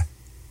deceived.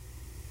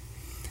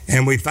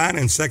 And we find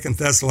in 2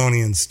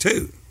 Thessalonians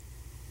 2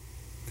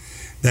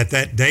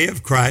 that day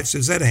of Christ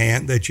is at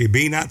hand, that ye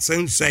be not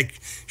soon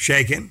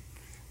shaken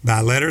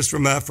by letters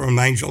from an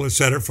angel,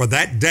 etc. For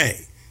that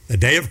day, the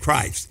day of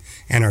Christ,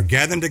 and are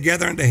gathered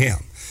together unto him,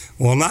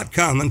 will not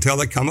come until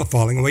they come a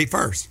falling away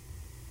first.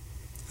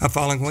 A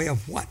falling away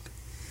of what?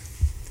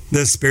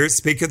 The Spirit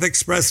speaketh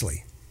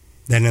expressly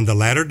that in the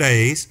latter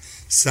days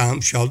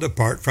some shall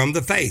depart from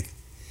the faith,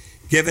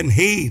 giving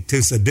heed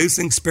to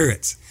seducing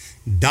spirits,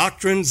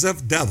 doctrines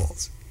of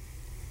devils,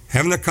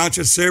 having their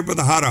conscience seared with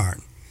a hot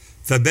iron,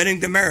 forbidding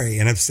to marry,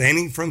 and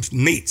abstaining from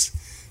meats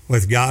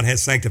which God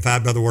has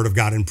sanctified by the word of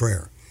God in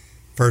prayer.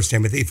 1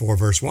 Timothy 4,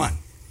 verse 1.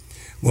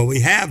 Well,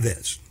 we have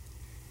this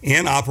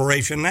in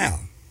operation now.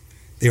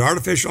 The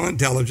artificial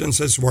intelligence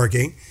is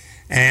working,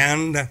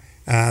 and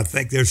I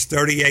think there's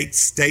 38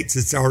 states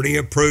that's already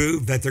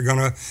approved that they're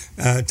going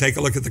to take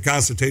a look at the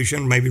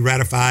Constitution, maybe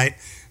ratify it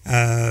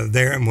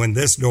there. And when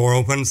this door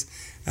opens,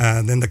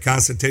 then the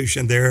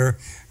Constitution, their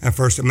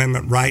First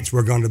Amendment rights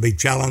were going to be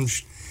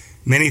challenged.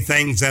 Many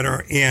things that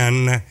are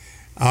in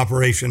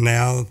operation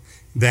now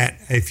that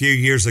a few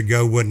years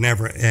ago would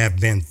never have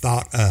been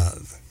thought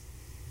of.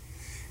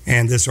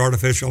 And this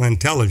artificial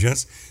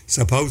intelligence,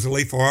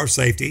 supposedly for our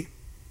safety,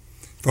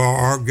 for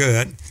our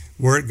good,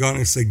 we're going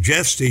to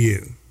suggest to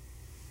you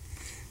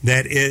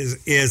that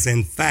is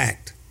in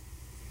fact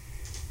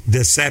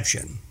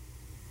deception,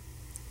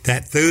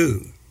 that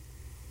through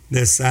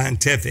this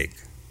scientific,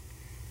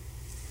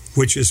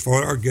 which is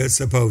for our good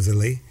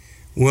supposedly,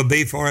 will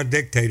be for a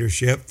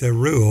dictatorship to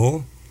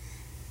rule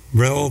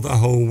the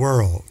whole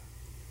world.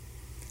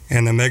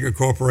 And the mega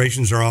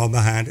corporations are all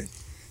behind it.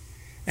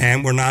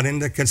 And we're not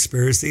into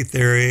conspiracy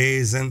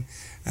theories and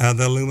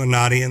the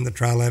Illuminati and the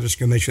Trilateral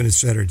Commission,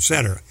 etc.,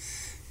 etc.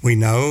 We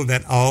know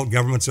that all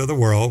governments of the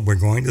world, we're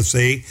going to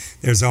see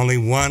there's only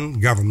one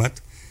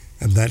government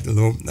of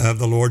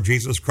the Lord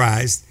Jesus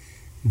Christ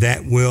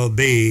that will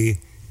be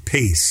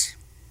peace.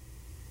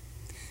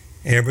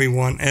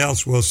 Everyone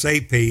else will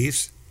say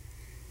peace,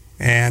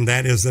 and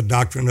that is the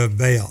doctrine of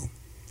Baal,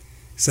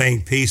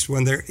 saying peace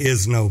when there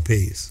is no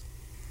peace.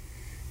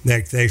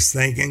 They're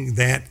thinking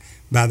that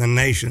by the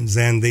nations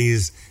and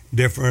these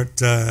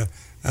different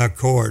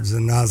accords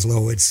in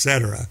Oslo,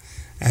 etc.,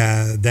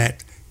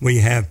 that we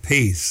have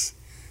peace,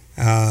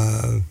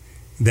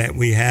 that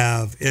we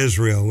have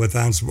Israel with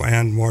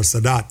Anwar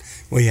Sadat.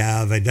 We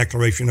have a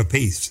declaration of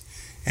peace,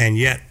 and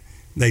yet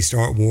they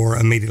start war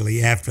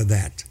immediately after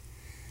that.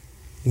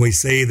 We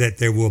see that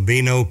there will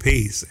be no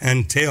peace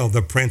until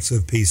the Prince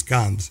of Peace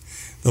comes,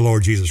 the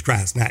Lord Jesus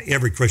Christ. Now,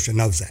 every Christian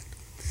knows that.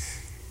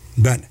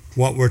 But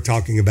what we're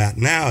talking about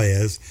now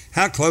is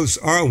how close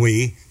are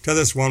we to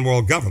this one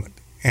world government?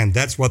 And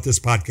that's what this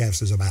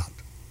podcast is about.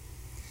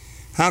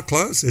 How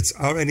close? It's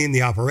already in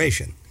the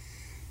operation.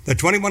 The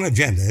 21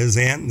 Agenda is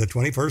in the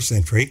 21st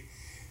century,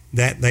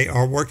 that they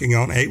are working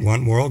on a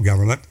one world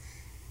government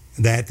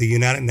that the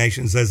United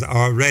Nations has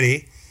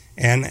already,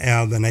 and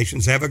the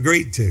nations have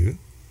agreed to,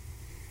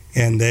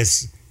 in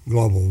this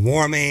global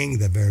warming,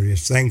 the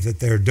various things that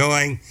they're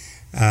doing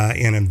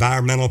in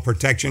environmental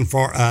protection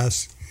for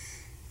us.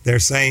 They're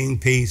saying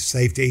peace,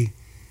 safety,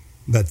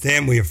 but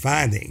then we are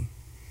finding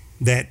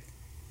that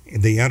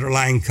the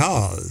underlying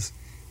cause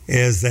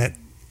is that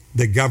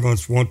the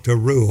governments want to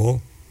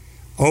rule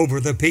over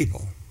the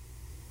people.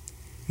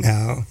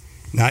 Now,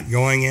 not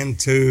going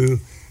into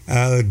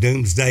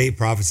doomsday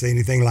prophecy,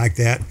 anything like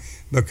that,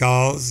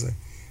 because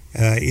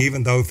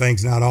even though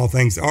not all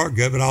things are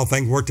good, but all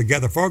things work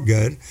together for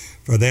good,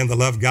 for them that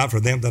love God,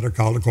 for them that are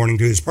called according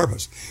to his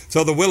purpose.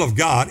 So the will of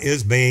God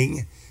is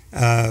being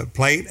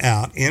played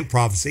out in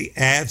prophecy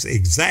as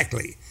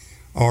exactly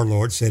our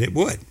Lord said it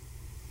would.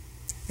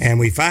 And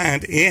we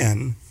find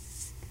in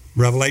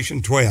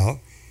Revelation 12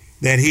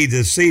 that he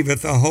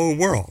deceiveth the whole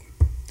world.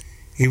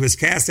 He was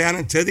cast out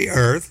into the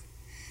earth,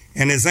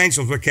 and his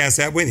angels were cast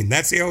out with him.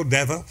 That's the old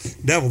devil,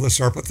 the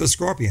serpent, the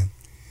scorpion,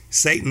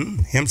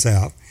 Satan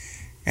himself.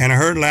 And I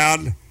heard a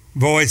loud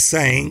voice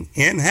saying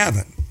in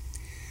heaven,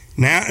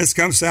 now is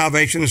come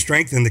salvation and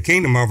strength in the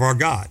kingdom of our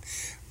God.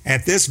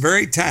 At this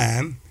very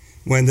time,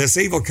 when this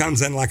evil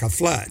comes in like a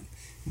flood,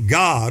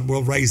 God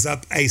will raise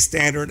up a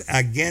standard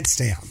against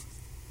him.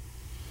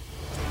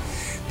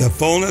 The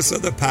fullness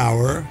of the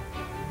power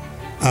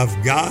of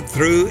God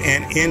through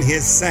and in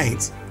his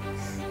saints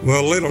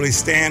will literally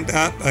stand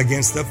up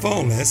against the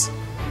fullness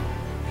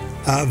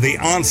of the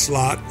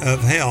onslaught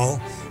of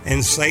hell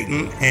and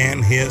Satan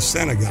and his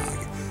synagogue.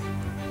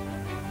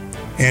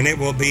 And it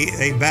will be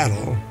a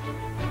battle,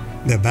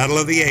 the battle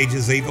of the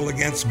ages, evil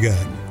against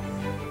good.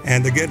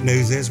 And the good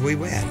news is we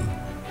win.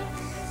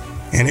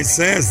 And it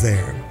says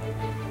there,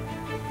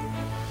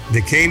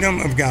 the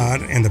kingdom of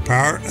God and the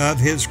power of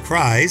his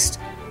Christ,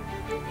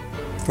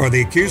 for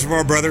the accuser of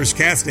our brothers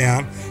cast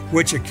down,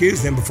 which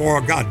accused them before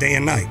our God day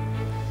and night.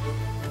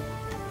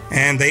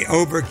 And they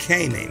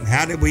overcame him.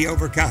 How did we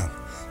overcome?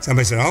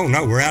 Somebody said, oh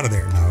no, we're out of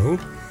there. No.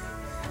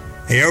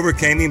 They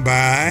overcame him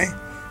by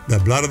the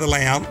blood of the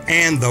Lamb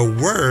and the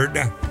word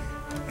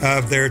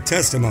of their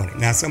testimony.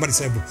 Now somebody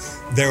said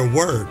their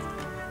word,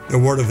 the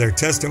word of their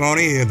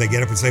testimony, and they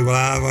get up and say, well,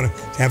 I want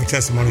to have a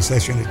testimony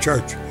session at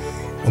church.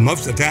 Well,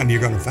 most of the time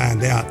you're going to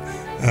find out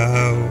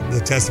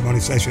the testimony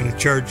session at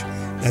church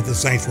that the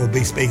saints will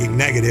be speaking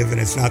negative,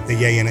 and it's not the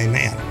yea and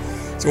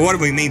amen. So what do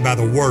we mean by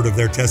the word of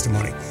their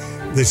testimony?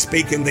 They're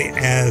speaking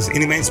as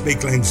any man speak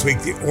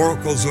the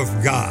oracles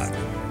of God.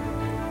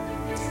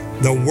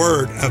 The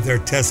word of their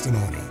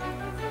testimony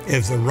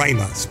is the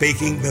Rhema,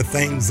 speaking the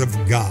things of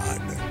God.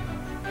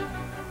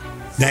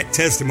 That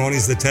testimony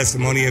is the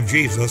testimony of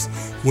Jesus,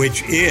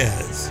 which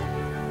is,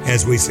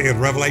 as we see in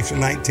Revelation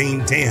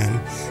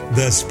 19:10,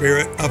 the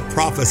spirit of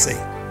prophecy.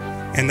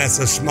 And that's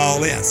a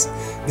small s.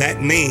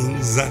 That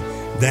means that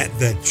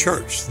the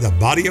church, the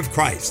body of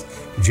Christ,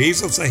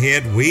 Jesus the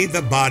head, we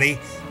the body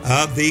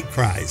of the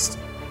Christ,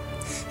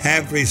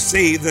 have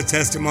received the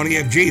testimony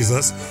of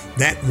Jesus,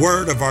 that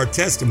word of our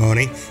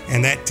testimony,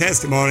 and that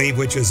testimony,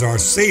 which is our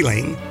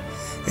sealing,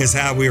 is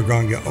how we are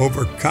going to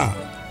overcome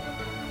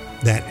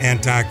that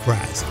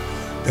Antichrist,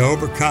 to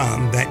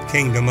overcome that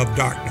kingdom of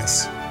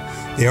darkness.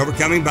 The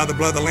overcoming by the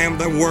blood of the Lamb,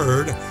 the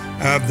word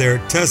of their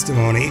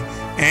testimony,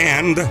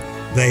 and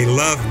they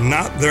love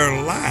not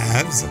their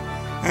lives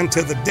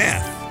unto the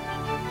death.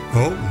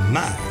 Oh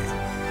my.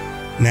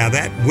 Now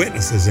that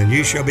witnesses, and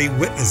you shall be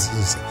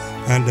witnesses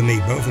unto me,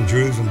 both in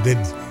Jerusalem,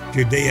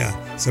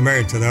 Judea,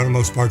 Samaria, to the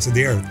uttermost parts of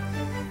the earth,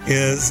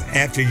 is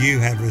after you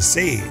have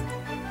received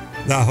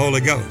the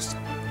Holy Ghost.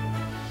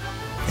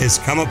 It's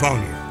come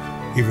upon you.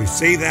 You've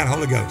received that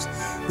Holy Ghost,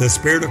 the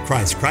Spirit of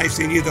Christ, Christ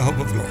in you, the hope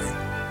of glory.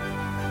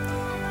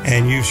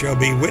 And you shall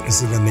be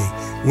witnesses to me.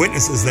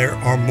 Witnesses there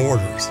are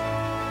martyrs,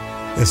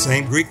 the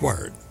same Greek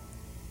word.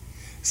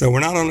 So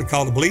we're not only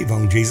called to believe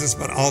on Jesus,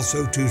 but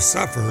also to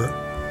suffer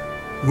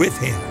with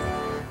him.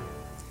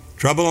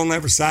 Trouble on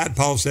every side,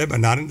 Paul said, but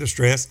not in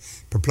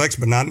distress, perplexed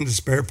but not in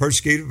despair,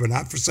 persecuted but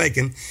not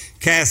forsaken,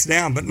 cast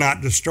down but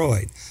not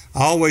destroyed,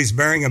 always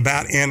bearing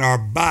about in our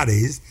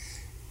bodies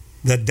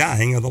the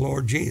dying of the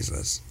Lord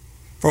Jesus.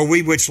 For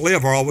we which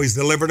live are always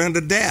delivered unto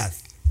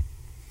death.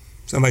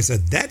 Somebody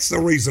said, that's the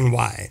reason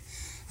why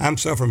I'm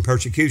suffering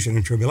persecution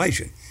and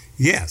tribulation.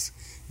 Yes,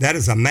 that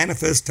is a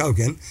manifest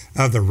token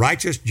of the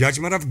righteous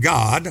judgment of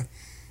God,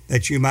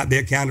 that you might be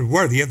accounted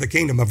worthy of the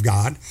kingdom of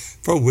God,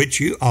 for which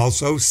you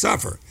also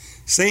suffer.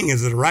 Seeing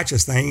is a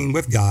righteous thing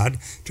with God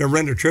to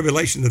render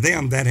tribulation to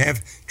them that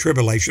have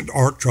tribulation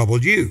or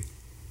troubled you.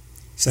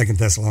 2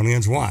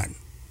 Thessalonians 1.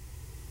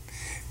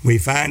 We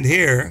find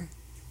here,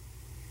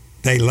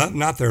 they love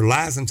not their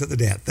lives unto the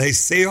death. They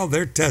seal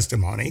their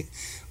testimony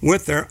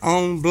with their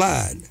own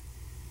blood.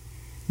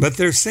 But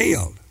they're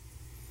sealed.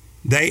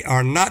 They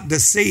are not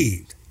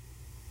deceived.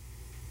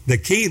 The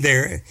key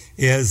there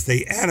is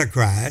the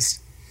Antichrist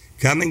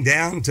coming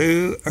down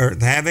to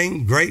earth,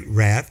 having great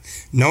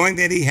wrath, knowing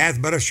that he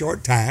hath but a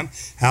short time.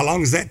 How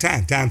long is that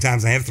time?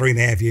 Times I have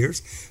 3.5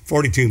 years,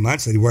 42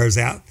 months that he wears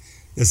out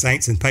the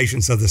saints and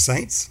patience of the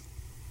saints.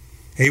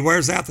 He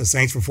wears out the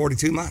saints for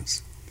 42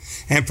 months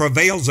and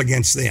prevails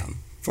against them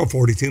for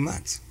 42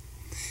 months.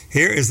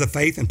 Here is the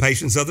faith and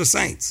patience of the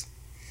saints.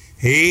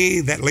 He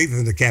that leadeth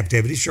into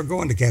captivity shall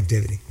go into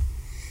captivity.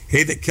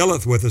 He that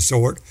killeth with the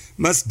sword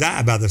must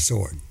die by the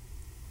sword.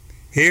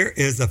 Here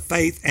is the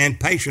faith and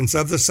patience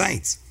of the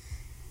saints.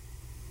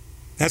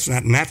 That's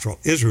not natural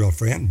Israel,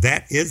 friend.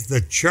 That is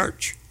the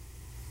church.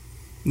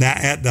 Now,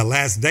 at the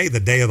last day, the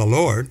day of the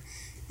Lord,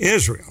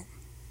 Israel,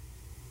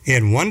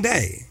 in one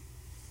day,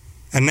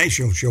 a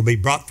nation shall be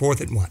brought forth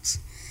at once.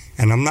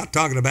 And I'm not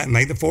talking about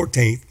May the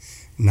 14th,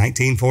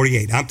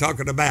 1948. I'm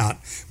talking about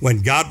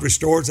when God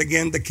restores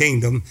again the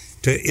kingdom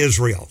to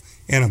Israel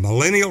in a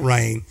millennial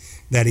reign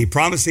that he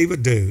promised he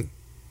would do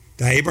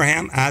to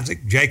Abraham,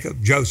 Isaac,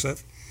 Jacob,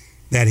 Joseph,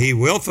 that he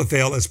will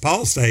fulfill, as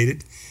Paul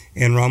stated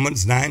in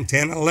Romans 9,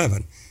 10,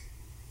 11.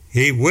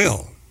 He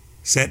will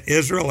set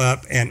Israel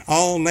up, and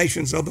all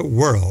nations of the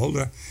world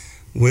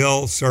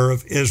will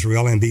serve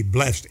Israel and be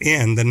blessed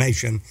in the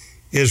nation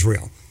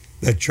Israel.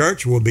 The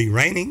church will be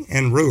reigning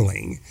and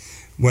ruling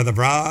with a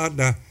rod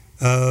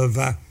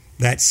of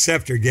that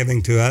scepter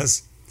giving to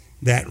us,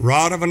 that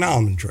rod of an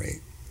almond tree,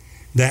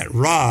 that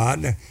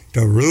rod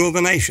to rule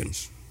the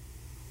nations.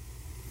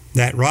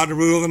 That rod to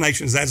rule the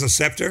nations as a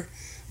scepter,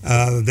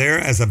 there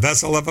as a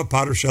vessel of a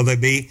potter shall they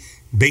be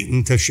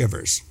beaten to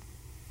shivers.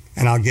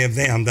 And I'll give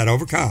them that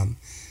overcome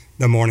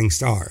the morning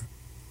star.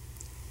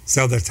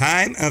 So the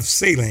time of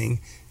sealing,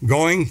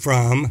 going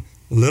from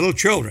little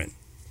children,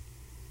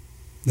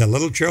 the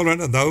little children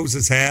of those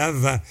that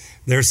have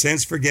their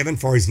sins forgiven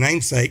for his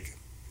name's sake,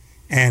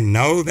 and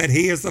know that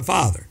he is the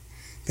Father,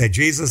 that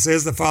Jesus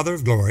is the Father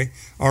of glory,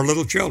 are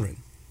little children.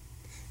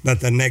 But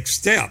the next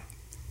step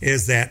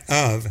is that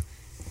of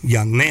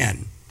young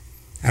men.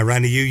 I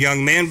write to you,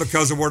 young men,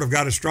 because the word of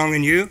God is strong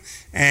in you,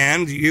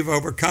 and you've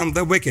overcome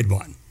the wicked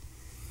one.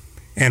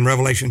 And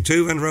Revelation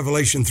 2 and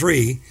Revelation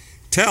 3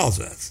 tells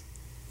us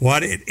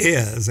what it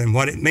is and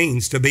what it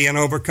means to be an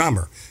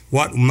overcomer.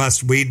 What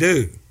must we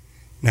do?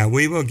 Now,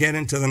 we will get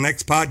into the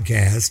next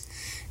podcast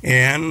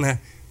and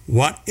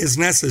what is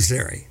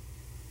necessary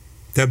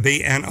to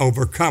be an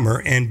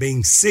overcomer and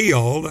being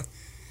sealed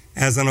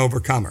as an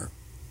overcomer.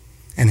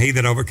 And he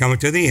that overcometh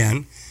to the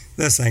end,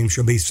 the same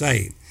shall be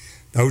saved.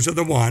 Those are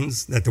the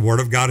ones that the word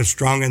of God is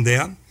strong in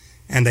them,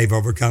 and they've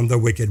overcome the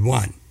wicked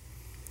one.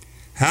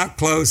 How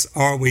close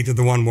are we to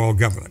the one world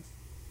government?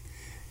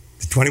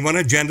 The 21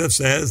 Agenda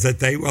says that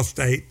they will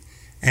state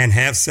and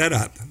have set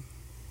up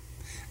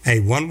a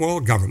one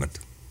world government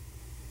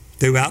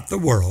throughout the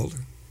world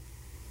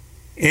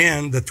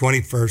in the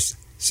 21st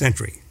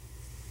century,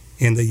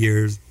 in the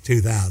years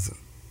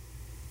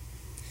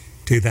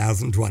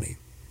 2020.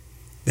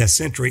 That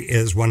century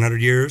is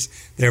 100 years.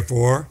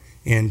 Therefore,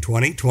 in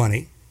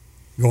 2020,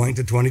 going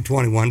to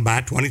 2021,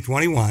 by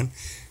 2021,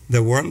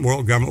 the one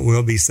world government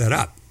will be set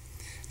up.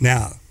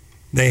 Now,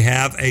 they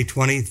have a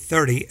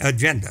 2030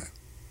 agenda.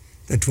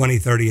 The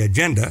 2030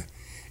 agenda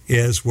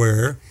is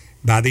where,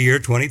 by the year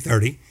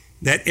 2030,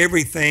 that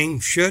everything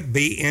should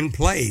be in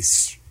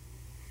place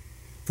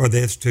for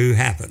this to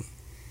happen.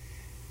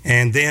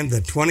 And then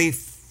the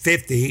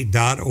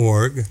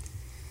 2050.org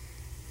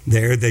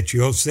there that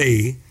you'll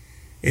see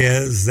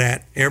is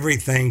that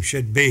everything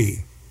should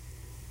be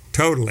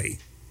totally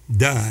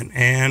done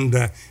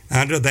and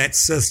under that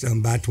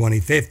system by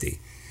 2050.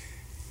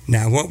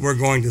 Now, what we're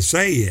going to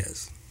say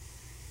is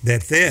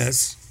that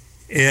this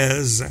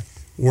is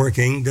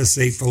working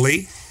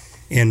deceitfully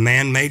in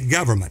man-made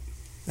government.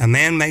 A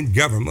man-made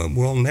government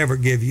will never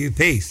give you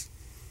peace.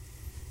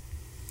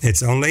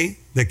 It's only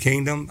the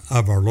kingdom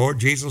of our Lord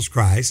Jesus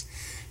Christ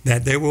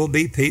that there will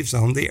be peace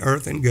on the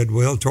earth and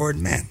goodwill toward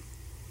men.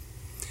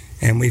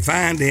 And we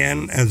find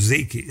in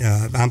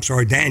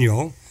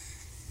Daniel,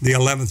 the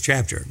 11th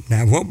chapter.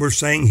 Now, what we're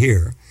saying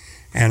here,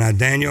 and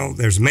Daniel,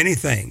 there's many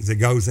things that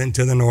goes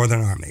into the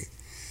northern army.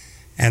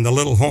 And the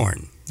little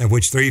horn, of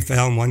which 3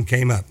 fell and 1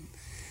 came up.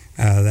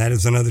 That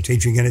is another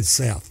teaching in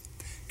itself.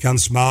 Come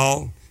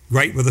small,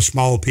 great with a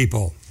small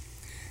people.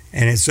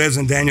 And it says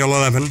in Daniel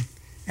 11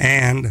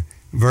 and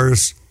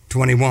verse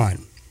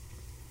 21,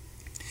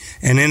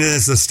 and in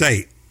his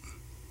estate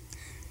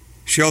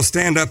shall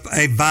stand up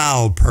a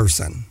vile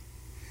person,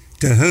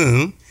 to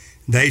whom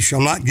they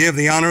shall not give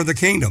the honor of the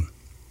kingdom.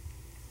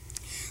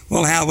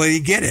 Well, how will he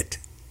get it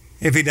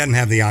if he doesn't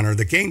have the honor of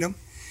the kingdom?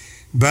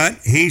 But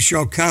he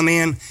shall come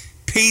in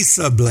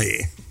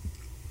peaceably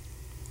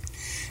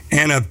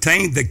and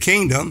obtain the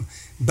kingdom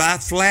by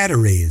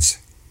flatteries.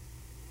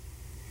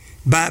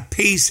 By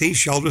peace he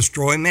shall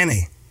destroy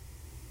many.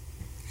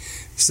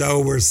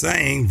 So we're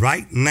saying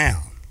right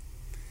now,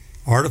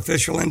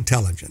 artificial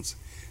intelligence,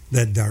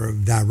 the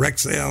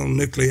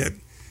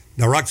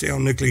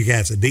deoxyribonucleic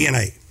acid,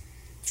 DNA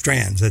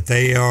strands, that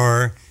they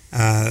are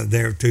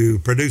there to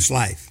produce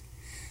life,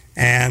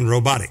 and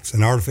robotics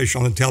and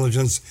artificial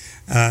intelligence,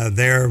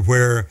 there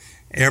where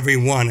every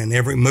one and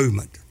every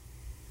movement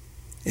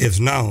is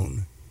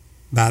known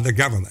by the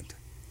government,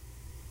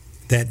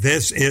 that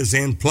this is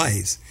in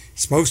place.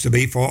 It's supposed to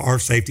be for our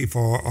safety,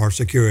 for our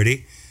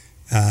security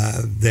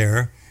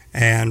there,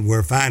 and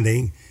we're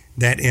finding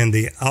that in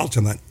the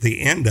ultimate,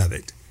 the end of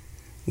it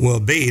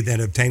will be that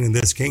obtaining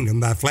this kingdom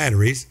by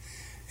flatteries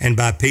and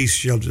by peace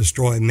shall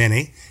destroy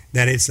many,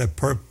 that it's a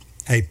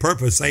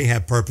purpose. They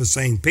have purpose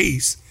saying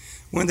peace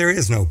when there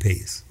is no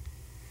peace.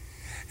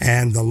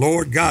 And the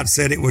Lord God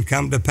said it would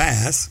come to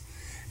pass,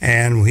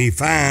 and we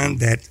find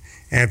that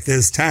at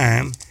this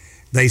time,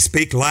 they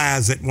speak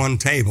lies at one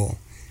table.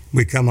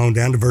 We come on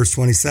down to verse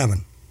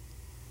 27.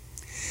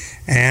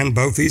 And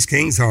both these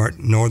kings' heart,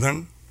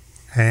 northern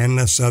and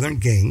the southern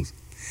kings,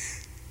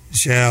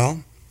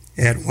 shall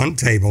at one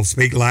table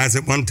speak lies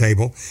at one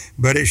table,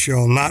 but it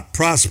shall not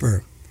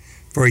prosper.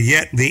 For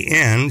yet the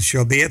end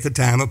shall be at the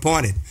time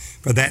appointed,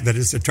 for that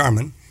is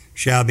determined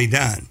shall be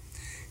done.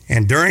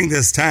 And during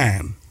this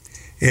time,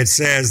 it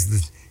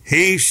says,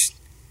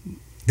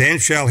 then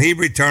shall he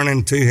return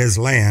into his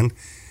land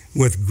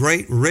with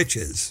great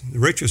riches. The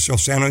riches shall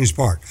stand on his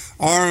part.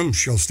 Arms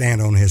shall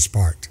stand on his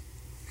part.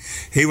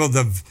 He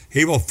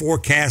will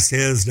forecast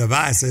his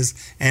devices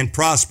and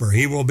prosper.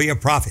 He will be a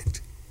prophet,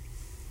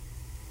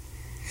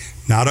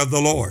 not of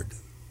the Lord.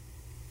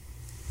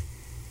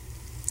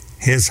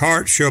 His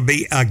heart shall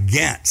be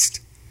against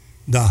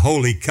the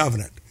holy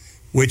covenant,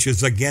 which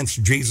is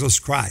against Jesus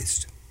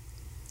Christ.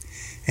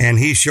 And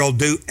he shall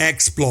do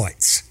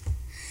exploits,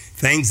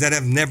 things that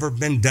have never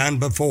been done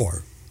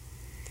before,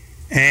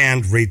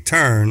 and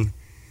return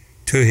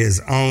to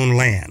his own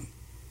land.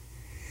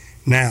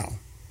 Now,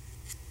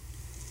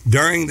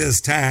 during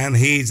this time,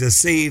 he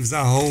deceives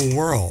the whole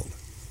world.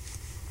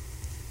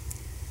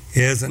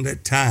 Isn't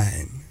it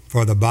time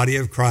for the body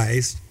of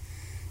Christ?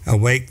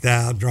 Awake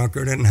thou,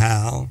 drunkard, and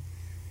howl.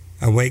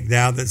 Awake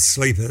thou that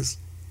sleepest.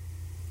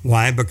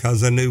 Why?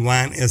 Because the new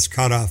wine is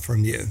cut off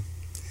from you.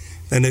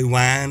 The new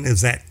wine is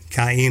that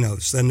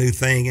kainos, the new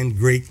thing in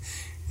Greek,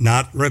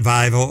 not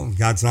revival.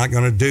 God's not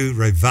going to do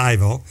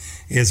revival.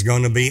 It's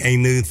going to be a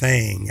new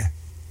thing.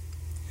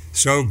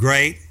 So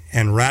great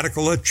and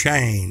radical a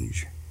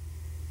change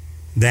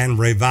than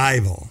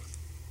revival,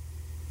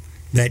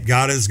 that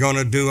God is going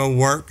to do a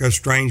work, a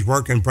strange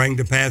work, and bring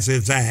to pass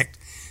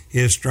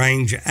his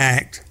strange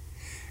act.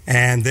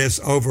 And this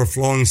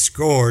overflowing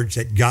scourge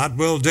that God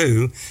will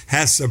do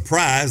has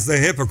surprised the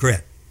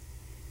hypocrite.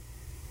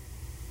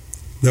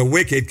 The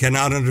wicked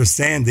cannot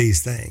understand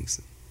these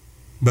things,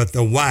 but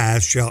the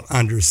wise shall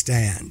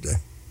understand.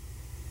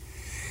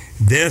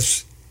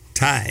 This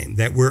time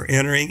that we're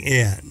entering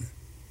in,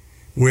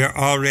 we're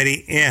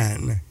already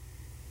in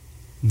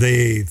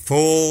the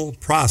full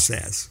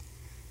process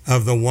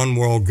of the one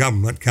world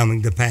government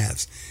coming to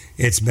pass.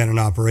 It's been in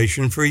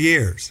operation for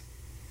years.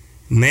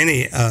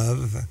 Many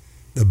of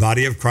the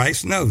body of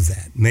Christ knows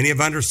that. Many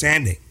of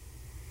understanding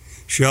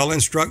shall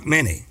instruct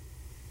many.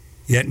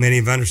 Yet many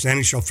of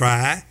understanding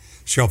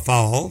shall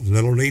fall,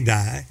 literally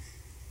die,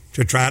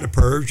 to try to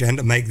purge and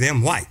to make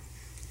them white.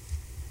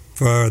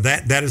 For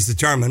that is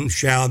determined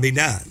shall be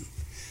done.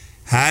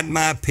 Hide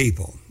my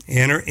people,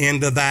 enter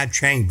into thy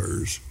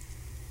chambers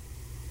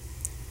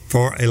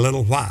for a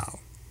little while,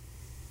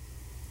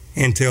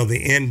 until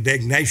the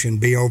indignation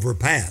be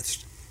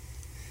overpassed.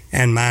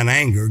 And mine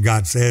anger,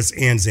 God says,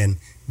 ends in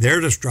their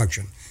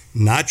destruction,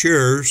 not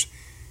yours,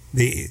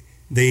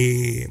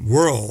 the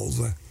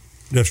world's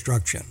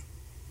destruction.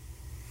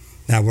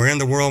 Now, we're in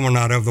the world, we're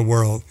not of the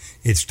world.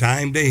 It's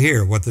time to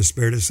hear what the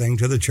Spirit is saying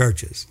to the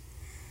churches.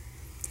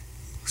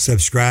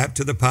 Subscribe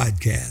to the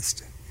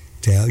podcast.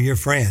 Tell your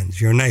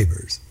friends, your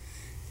neighbors,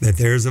 that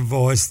there's a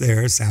voice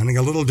there sounding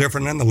a little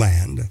different in the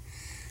land,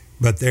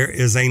 but there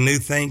is a new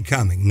thing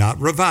coming, not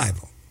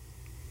revival,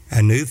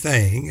 a new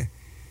thing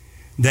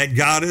that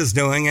God is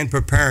doing and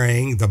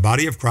preparing the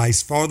body of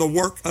Christ for the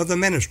work of the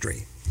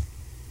ministry.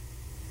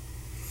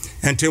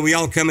 Until we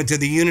all come into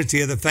the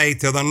unity of the faith,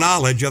 to the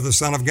knowledge of the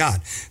Son of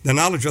God. The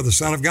knowledge of the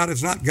Son of God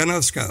is not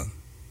gnosko.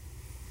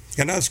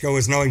 Gnosko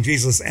is knowing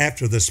Jesus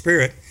after the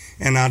Spirit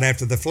and not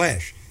after the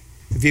flesh.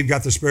 If you've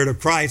got the Spirit of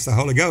Christ, the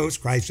Holy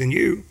Ghost, Christ in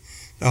you,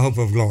 the hope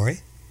of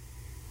glory,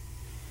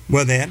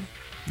 well then,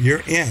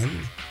 you're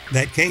in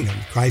that kingdom,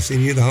 Christ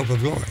in you, the hope of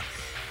glory.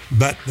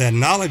 But the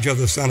knowledge of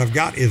the Son of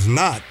God is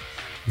not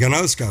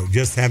gnosko,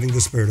 just having the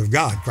Spirit of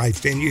God,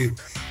 Christ in you,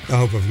 the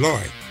hope of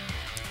glory.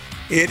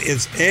 It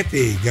is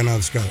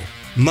epignosko,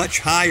 much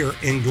higher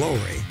in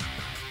glory.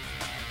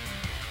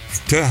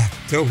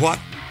 To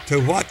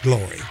what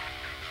glory?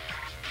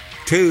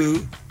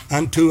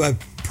 Unto a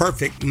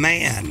perfect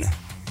man.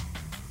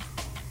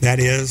 That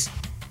is,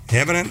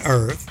 heaven and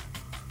earth,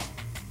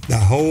 the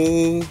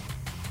whole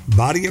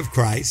body of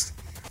Christ,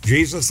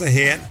 Jesus the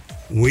head,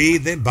 we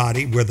the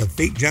body, we're the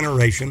feet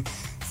generation,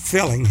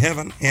 filling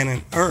heaven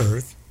and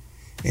earth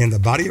in the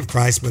body of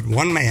Christ, but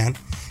one man,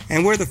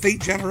 and we're the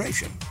feet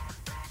generation.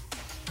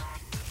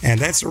 And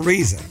that's the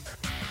reason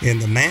in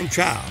the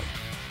man-child,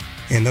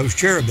 in those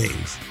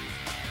cherubims,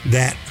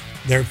 that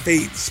their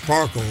feet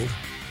sparkled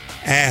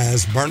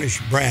as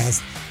burnished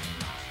brass,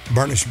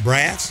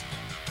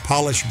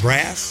 polished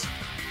brass,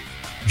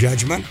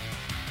 judgment,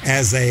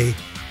 as a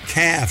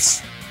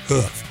calf's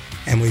hoof.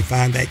 And we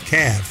find that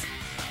calf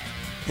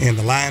in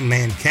the lion,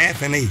 man,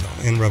 calf, and eagle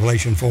in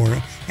Revelation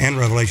 4 and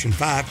Revelation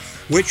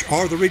 5, which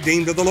are the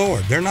redeemed of the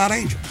Lord. They're not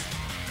angels.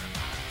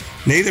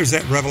 Neither is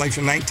that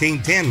Revelation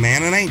 19:10,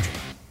 man and angel.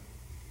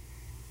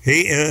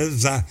 He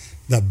is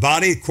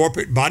the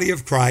corporate body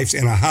of Christ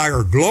in a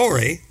higher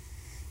glory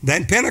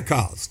than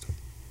Pentecost,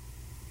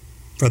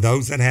 for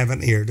those that have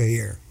an ear to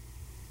hear.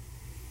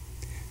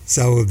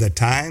 So the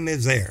time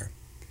is there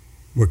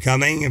We're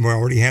coming, and we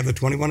already have the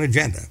 21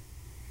 agenda.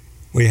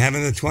 We're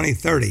having the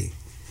 2030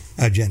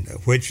 agenda,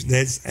 which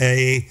is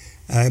a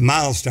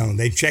milestone.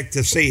 They check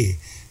to see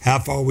how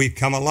far we've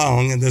come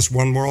along in this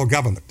one world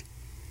government.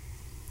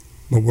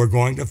 But we're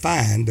going to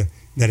find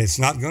that it's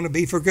not going to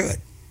be for good.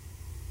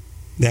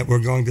 That we're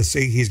going to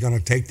see he's going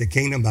to take the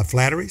kingdom by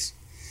flatteries.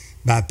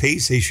 By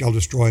peace he shall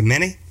destroy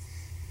many.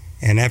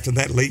 And after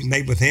that league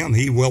made with him,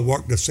 he will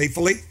work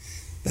deceitfully.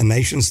 The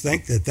nations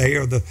think that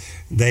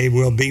they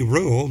will be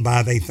ruled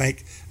by, they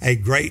think, a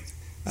great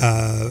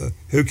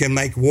who can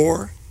make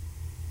war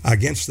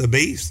against the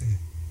beast.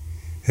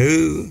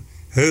 Who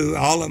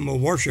all of them will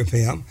worship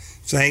him,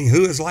 saying,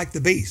 who is like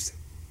the beast?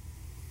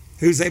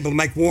 Who's able to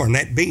make war? And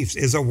that beast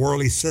is a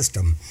worldly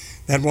system.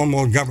 That one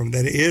world government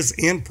that is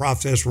in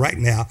process right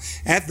now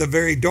at the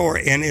very door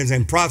and is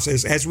in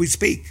process as we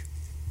speak.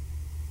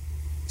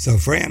 So,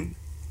 friend,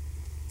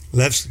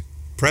 let's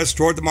press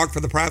toward the mark for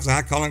the prize of the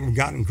high calling of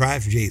God in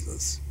Christ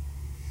Jesus.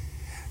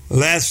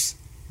 Let's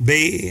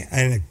be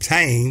and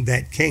obtain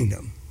that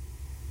kingdom.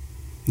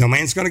 No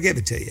man's going to give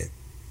it to you.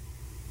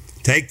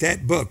 Take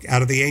that book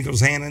out of the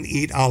angel's hand and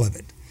eat all of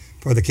it.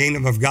 For the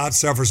kingdom of God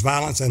suffers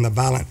violence, and the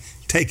violent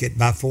take it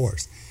by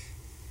force.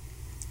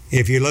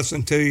 If you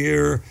listen to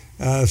your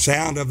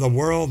sound of the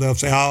world, they'll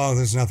say, oh,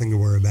 there's nothing to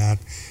worry about,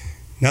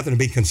 nothing to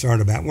be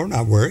concerned about. We're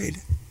not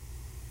worried,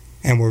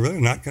 and we're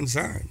really not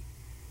concerned.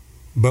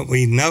 But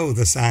we know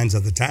the signs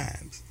of the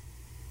times,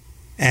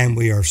 and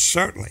we are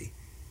certainly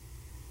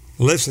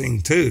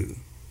listening to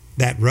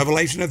that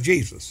revelation of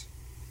Jesus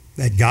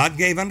that God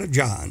gave unto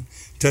John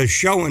to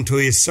show unto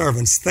his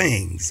servants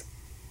things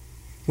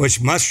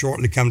which must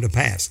shortly come to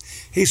pass.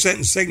 He sent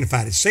and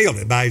signified it, sealed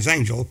it by his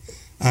angel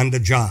unto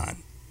John.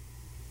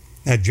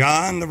 Now,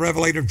 John, the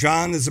revelator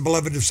John, is the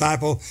beloved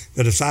disciple,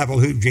 the disciple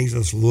who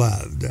Jesus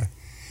loved.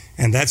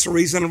 And that's the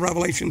reason in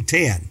Revelation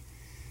 10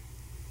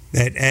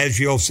 that, as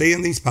you'll see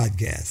in these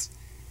podcasts,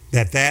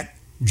 that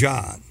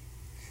John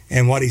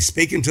and what he's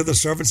speaking to the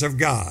servants of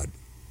God,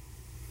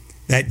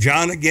 that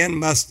John again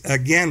must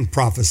again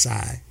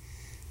prophesy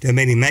to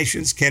many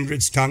nations,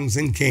 kindreds, tongues,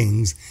 and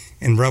kings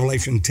in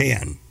Revelation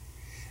 10.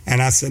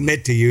 And I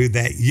submit to you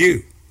that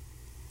you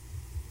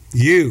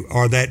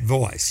are that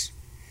voice.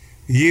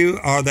 You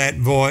are that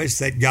voice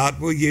that God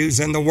will use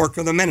in the work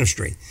of the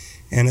ministry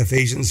in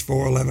Ephesians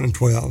 4, 11, and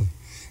 12.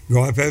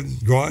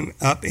 Going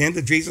up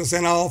into Jesus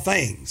in all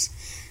things.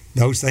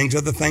 Those things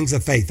are the things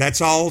of faith.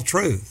 That's all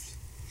truth.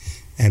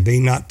 And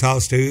be not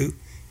tossed to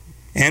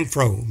and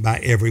fro by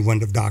every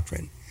wind of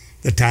doctrine.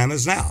 The time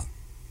is now.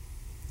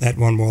 That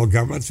one world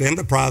government's in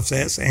the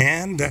process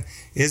and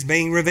is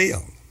being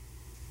revealed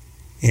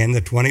in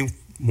the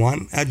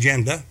 21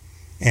 agenda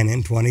and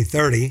in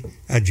 2030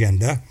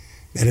 agenda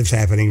that is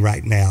happening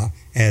right now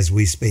as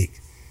we speak.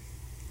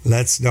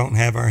 Let's don't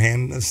have our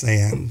hand in the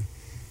sand.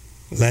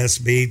 Let's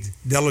be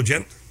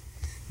diligent,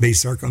 be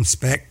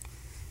circumspect.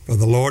 For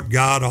the Lord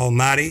God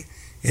Almighty,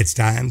 it's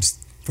time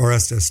for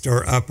us to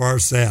stir up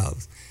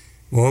ourselves.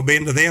 Woe be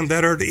unto them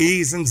that are at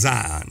ease in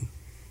Zion.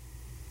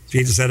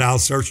 Jesus said, I'll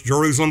search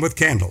Jerusalem with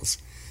candles.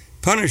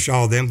 Punish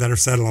all them that are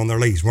settled on their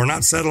leaves. We're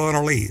not settled on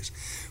our leaves.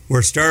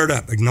 We're stirred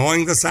up,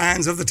 ignoring the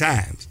signs of the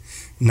times.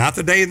 Not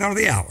the day nor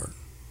the hour,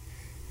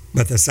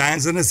 but the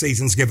signs and the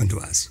seasons given to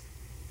us.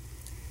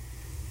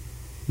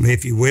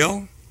 If you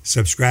will,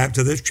 subscribe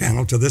to this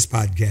channel, to this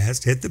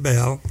podcast. Hit the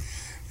bell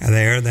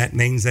there. That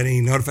means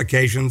any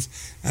notifications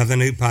of the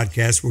new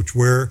podcast, which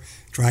we're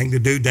trying to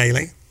do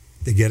daily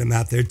to get them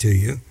out there to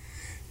you.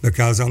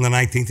 Because on the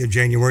 19th of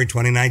January,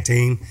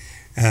 2019,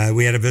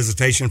 we had a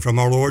visitation from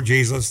our Lord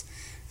Jesus,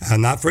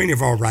 not for any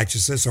of our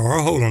righteousness or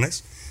our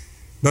holiness,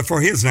 but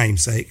for his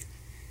name's sake.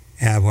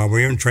 While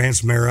we were in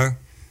Transmara,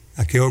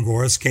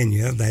 Kilgoris,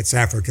 Kenya, that's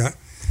Africa,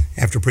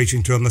 after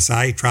preaching to a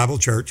Maasai tribal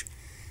church,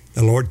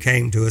 the Lord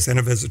came to us in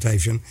a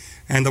visitation,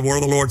 and the word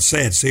of the Lord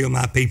said, seal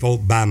my people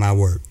by my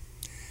word.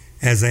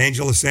 As the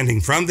angel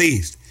ascending from the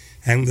east,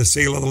 having the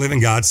seal of the living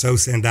God, so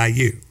send I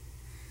you.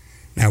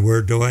 Now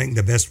we're doing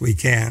the best we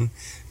can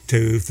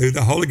through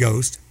the Holy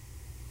Ghost,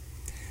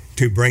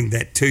 to bring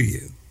that to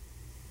you.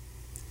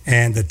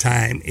 And the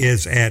time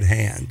is at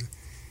hand.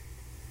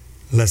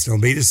 Let's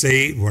don't be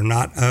deceived. We're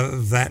not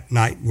of that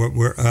night.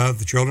 We're of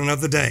the children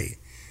of the day.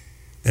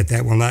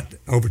 That will not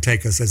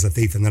overtake us as a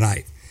thief in the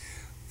night.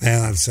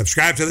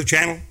 Subscribe to the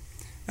channel.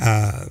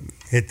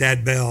 Hit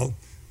that bell.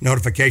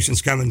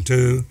 Notifications coming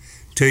to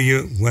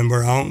you when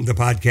we're on the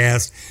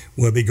podcast.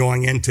 We'll be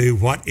going into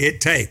what it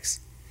takes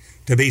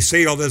to be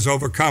sealed as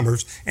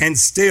overcomers, and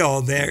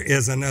still there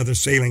is another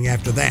sealing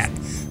after that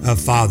of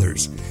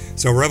fathers.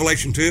 So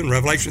Revelation 2 and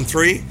Revelation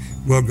 3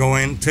 will go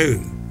into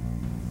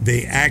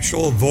the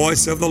actual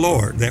voice of the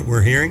Lord that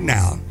we're hearing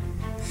now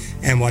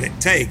and what it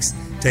takes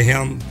to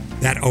him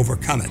that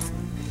overcometh.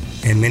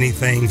 And many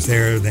things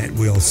there that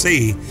we'll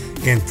see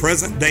in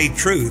present day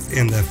truth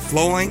in the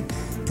flowing,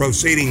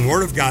 proceeding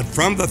Word of God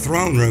from the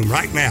throne room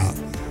right now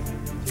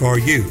for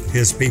you,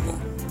 his people.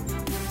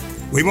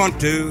 We want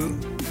to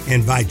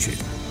invite you,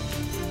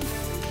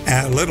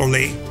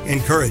 literally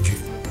encourage you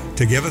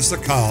to give us a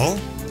call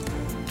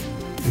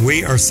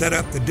we are set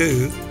up to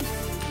do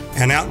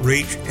an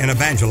outreach and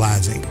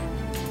evangelizing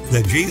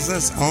the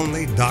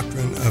Jesus-only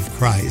doctrine of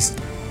Christ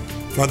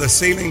for the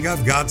sealing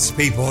of God's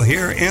people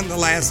here in the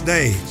last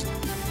days.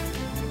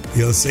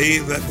 You'll see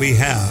that we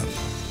have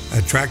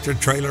a tractor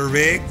trailer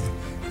rig,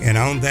 and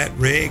on that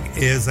rig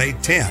is a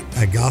tent,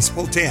 a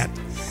gospel tent,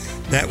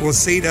 that will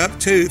seat up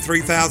to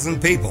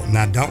 3,000 people.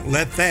 Now, don't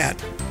let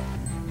that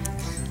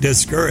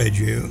discourage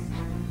you,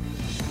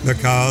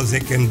 because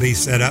it can be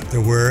set up to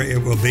where it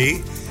will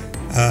be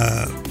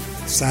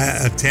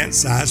a tent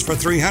size for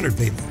 300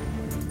 people,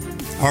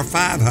 or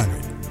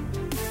 500,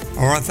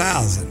 or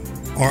 1,000,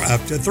 or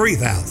up to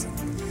 3,000.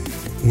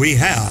 We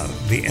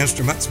have the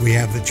instruments, we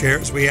have the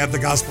chairs, we have the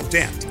gospel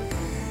tent.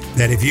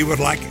 That if you would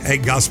like a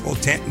gospel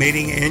tent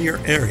meeting in your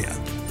area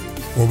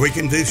where we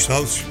can do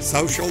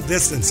social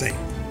distancing,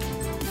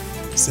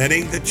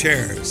 setting the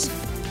chairs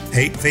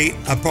 8 feet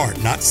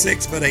apart, not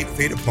 6, but 8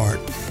 feet apart,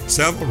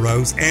 several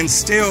rows, and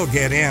still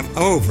get in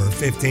over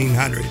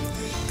 1,500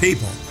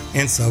 people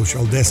in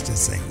social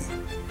distancing.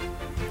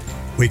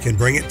 We can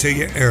bring it to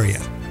your area.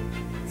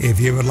 If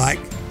you would like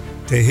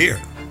to hear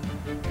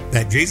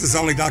that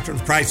Jesus-only doctrine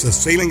of Christ, the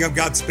sealing of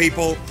God's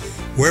people,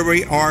 where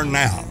we are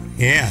now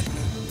in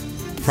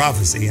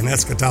prophecy and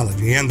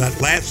eschatology, in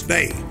that last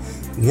day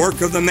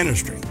work of the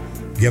ministry,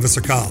 give us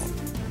a call.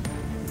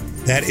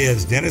 That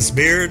is Dennis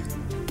Beard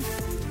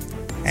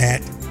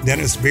at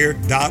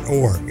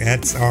dennisbeard.org.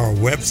 That's our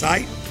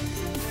website,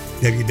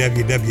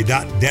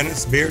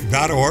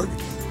 www.dennisbeard.org,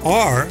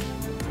 or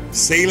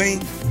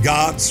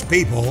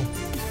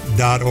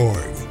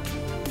sealinggodspeople.org.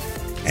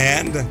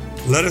 And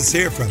let us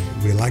hear from you.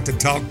 We'd like to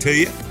talk to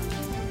you.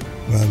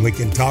 Well, we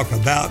can talk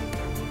about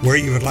where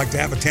you would like to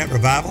have a tent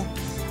revival,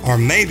 or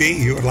maybe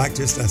you would like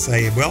just to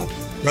say, well,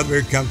 Brother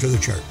Beard, come to the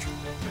church.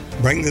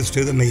 Bring this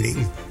to the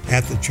meeting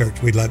at the church.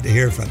 We'd love to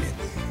hear from you.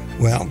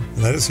 Well,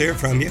 let us hear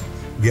from you.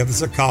 Give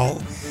us a call.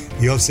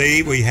 You'll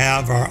see we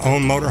have our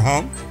own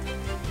motorhome.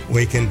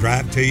 We can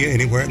drive to you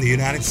anywhere in the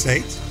United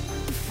States.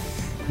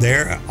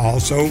 There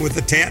also with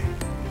the tent,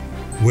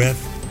 with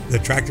the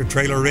tractor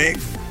trailer rig,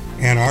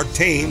 and our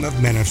team of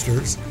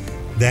ministers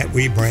that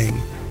we bring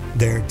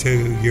there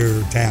to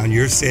your town,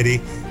 your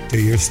city,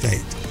 to your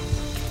state.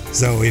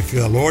 So if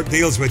the Lord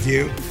deals with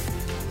you,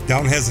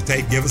 don't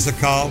hesitate. Give us a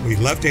call. We'd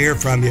love to hear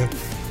from you.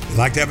 If you'd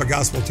like to have a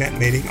gospel tent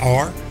meeting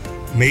or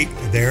meet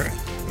there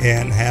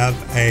and have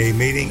a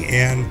meeting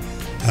in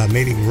a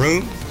meeting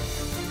room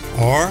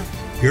or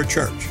your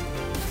church,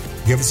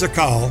 give us a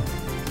call.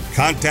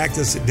 Contact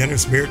us at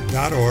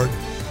dennisbeard.org,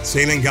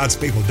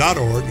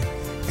 sealinggodspeople.org,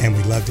 and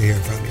we'd love to hear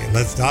from you.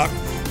 Let's talk.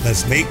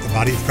 Let's meet. The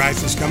body of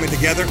Christ is coming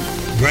together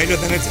greater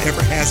than it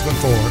ever has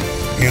before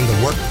in the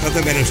work of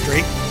the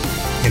ministry,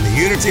 in the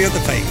unity of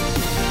the faith,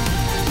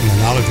 and the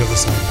knowledge of the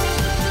Son.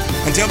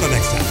 Until the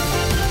next time,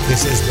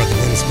 this is Brother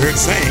Dennis Beard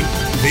saying,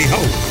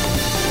 behold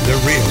the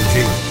real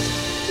Jesus.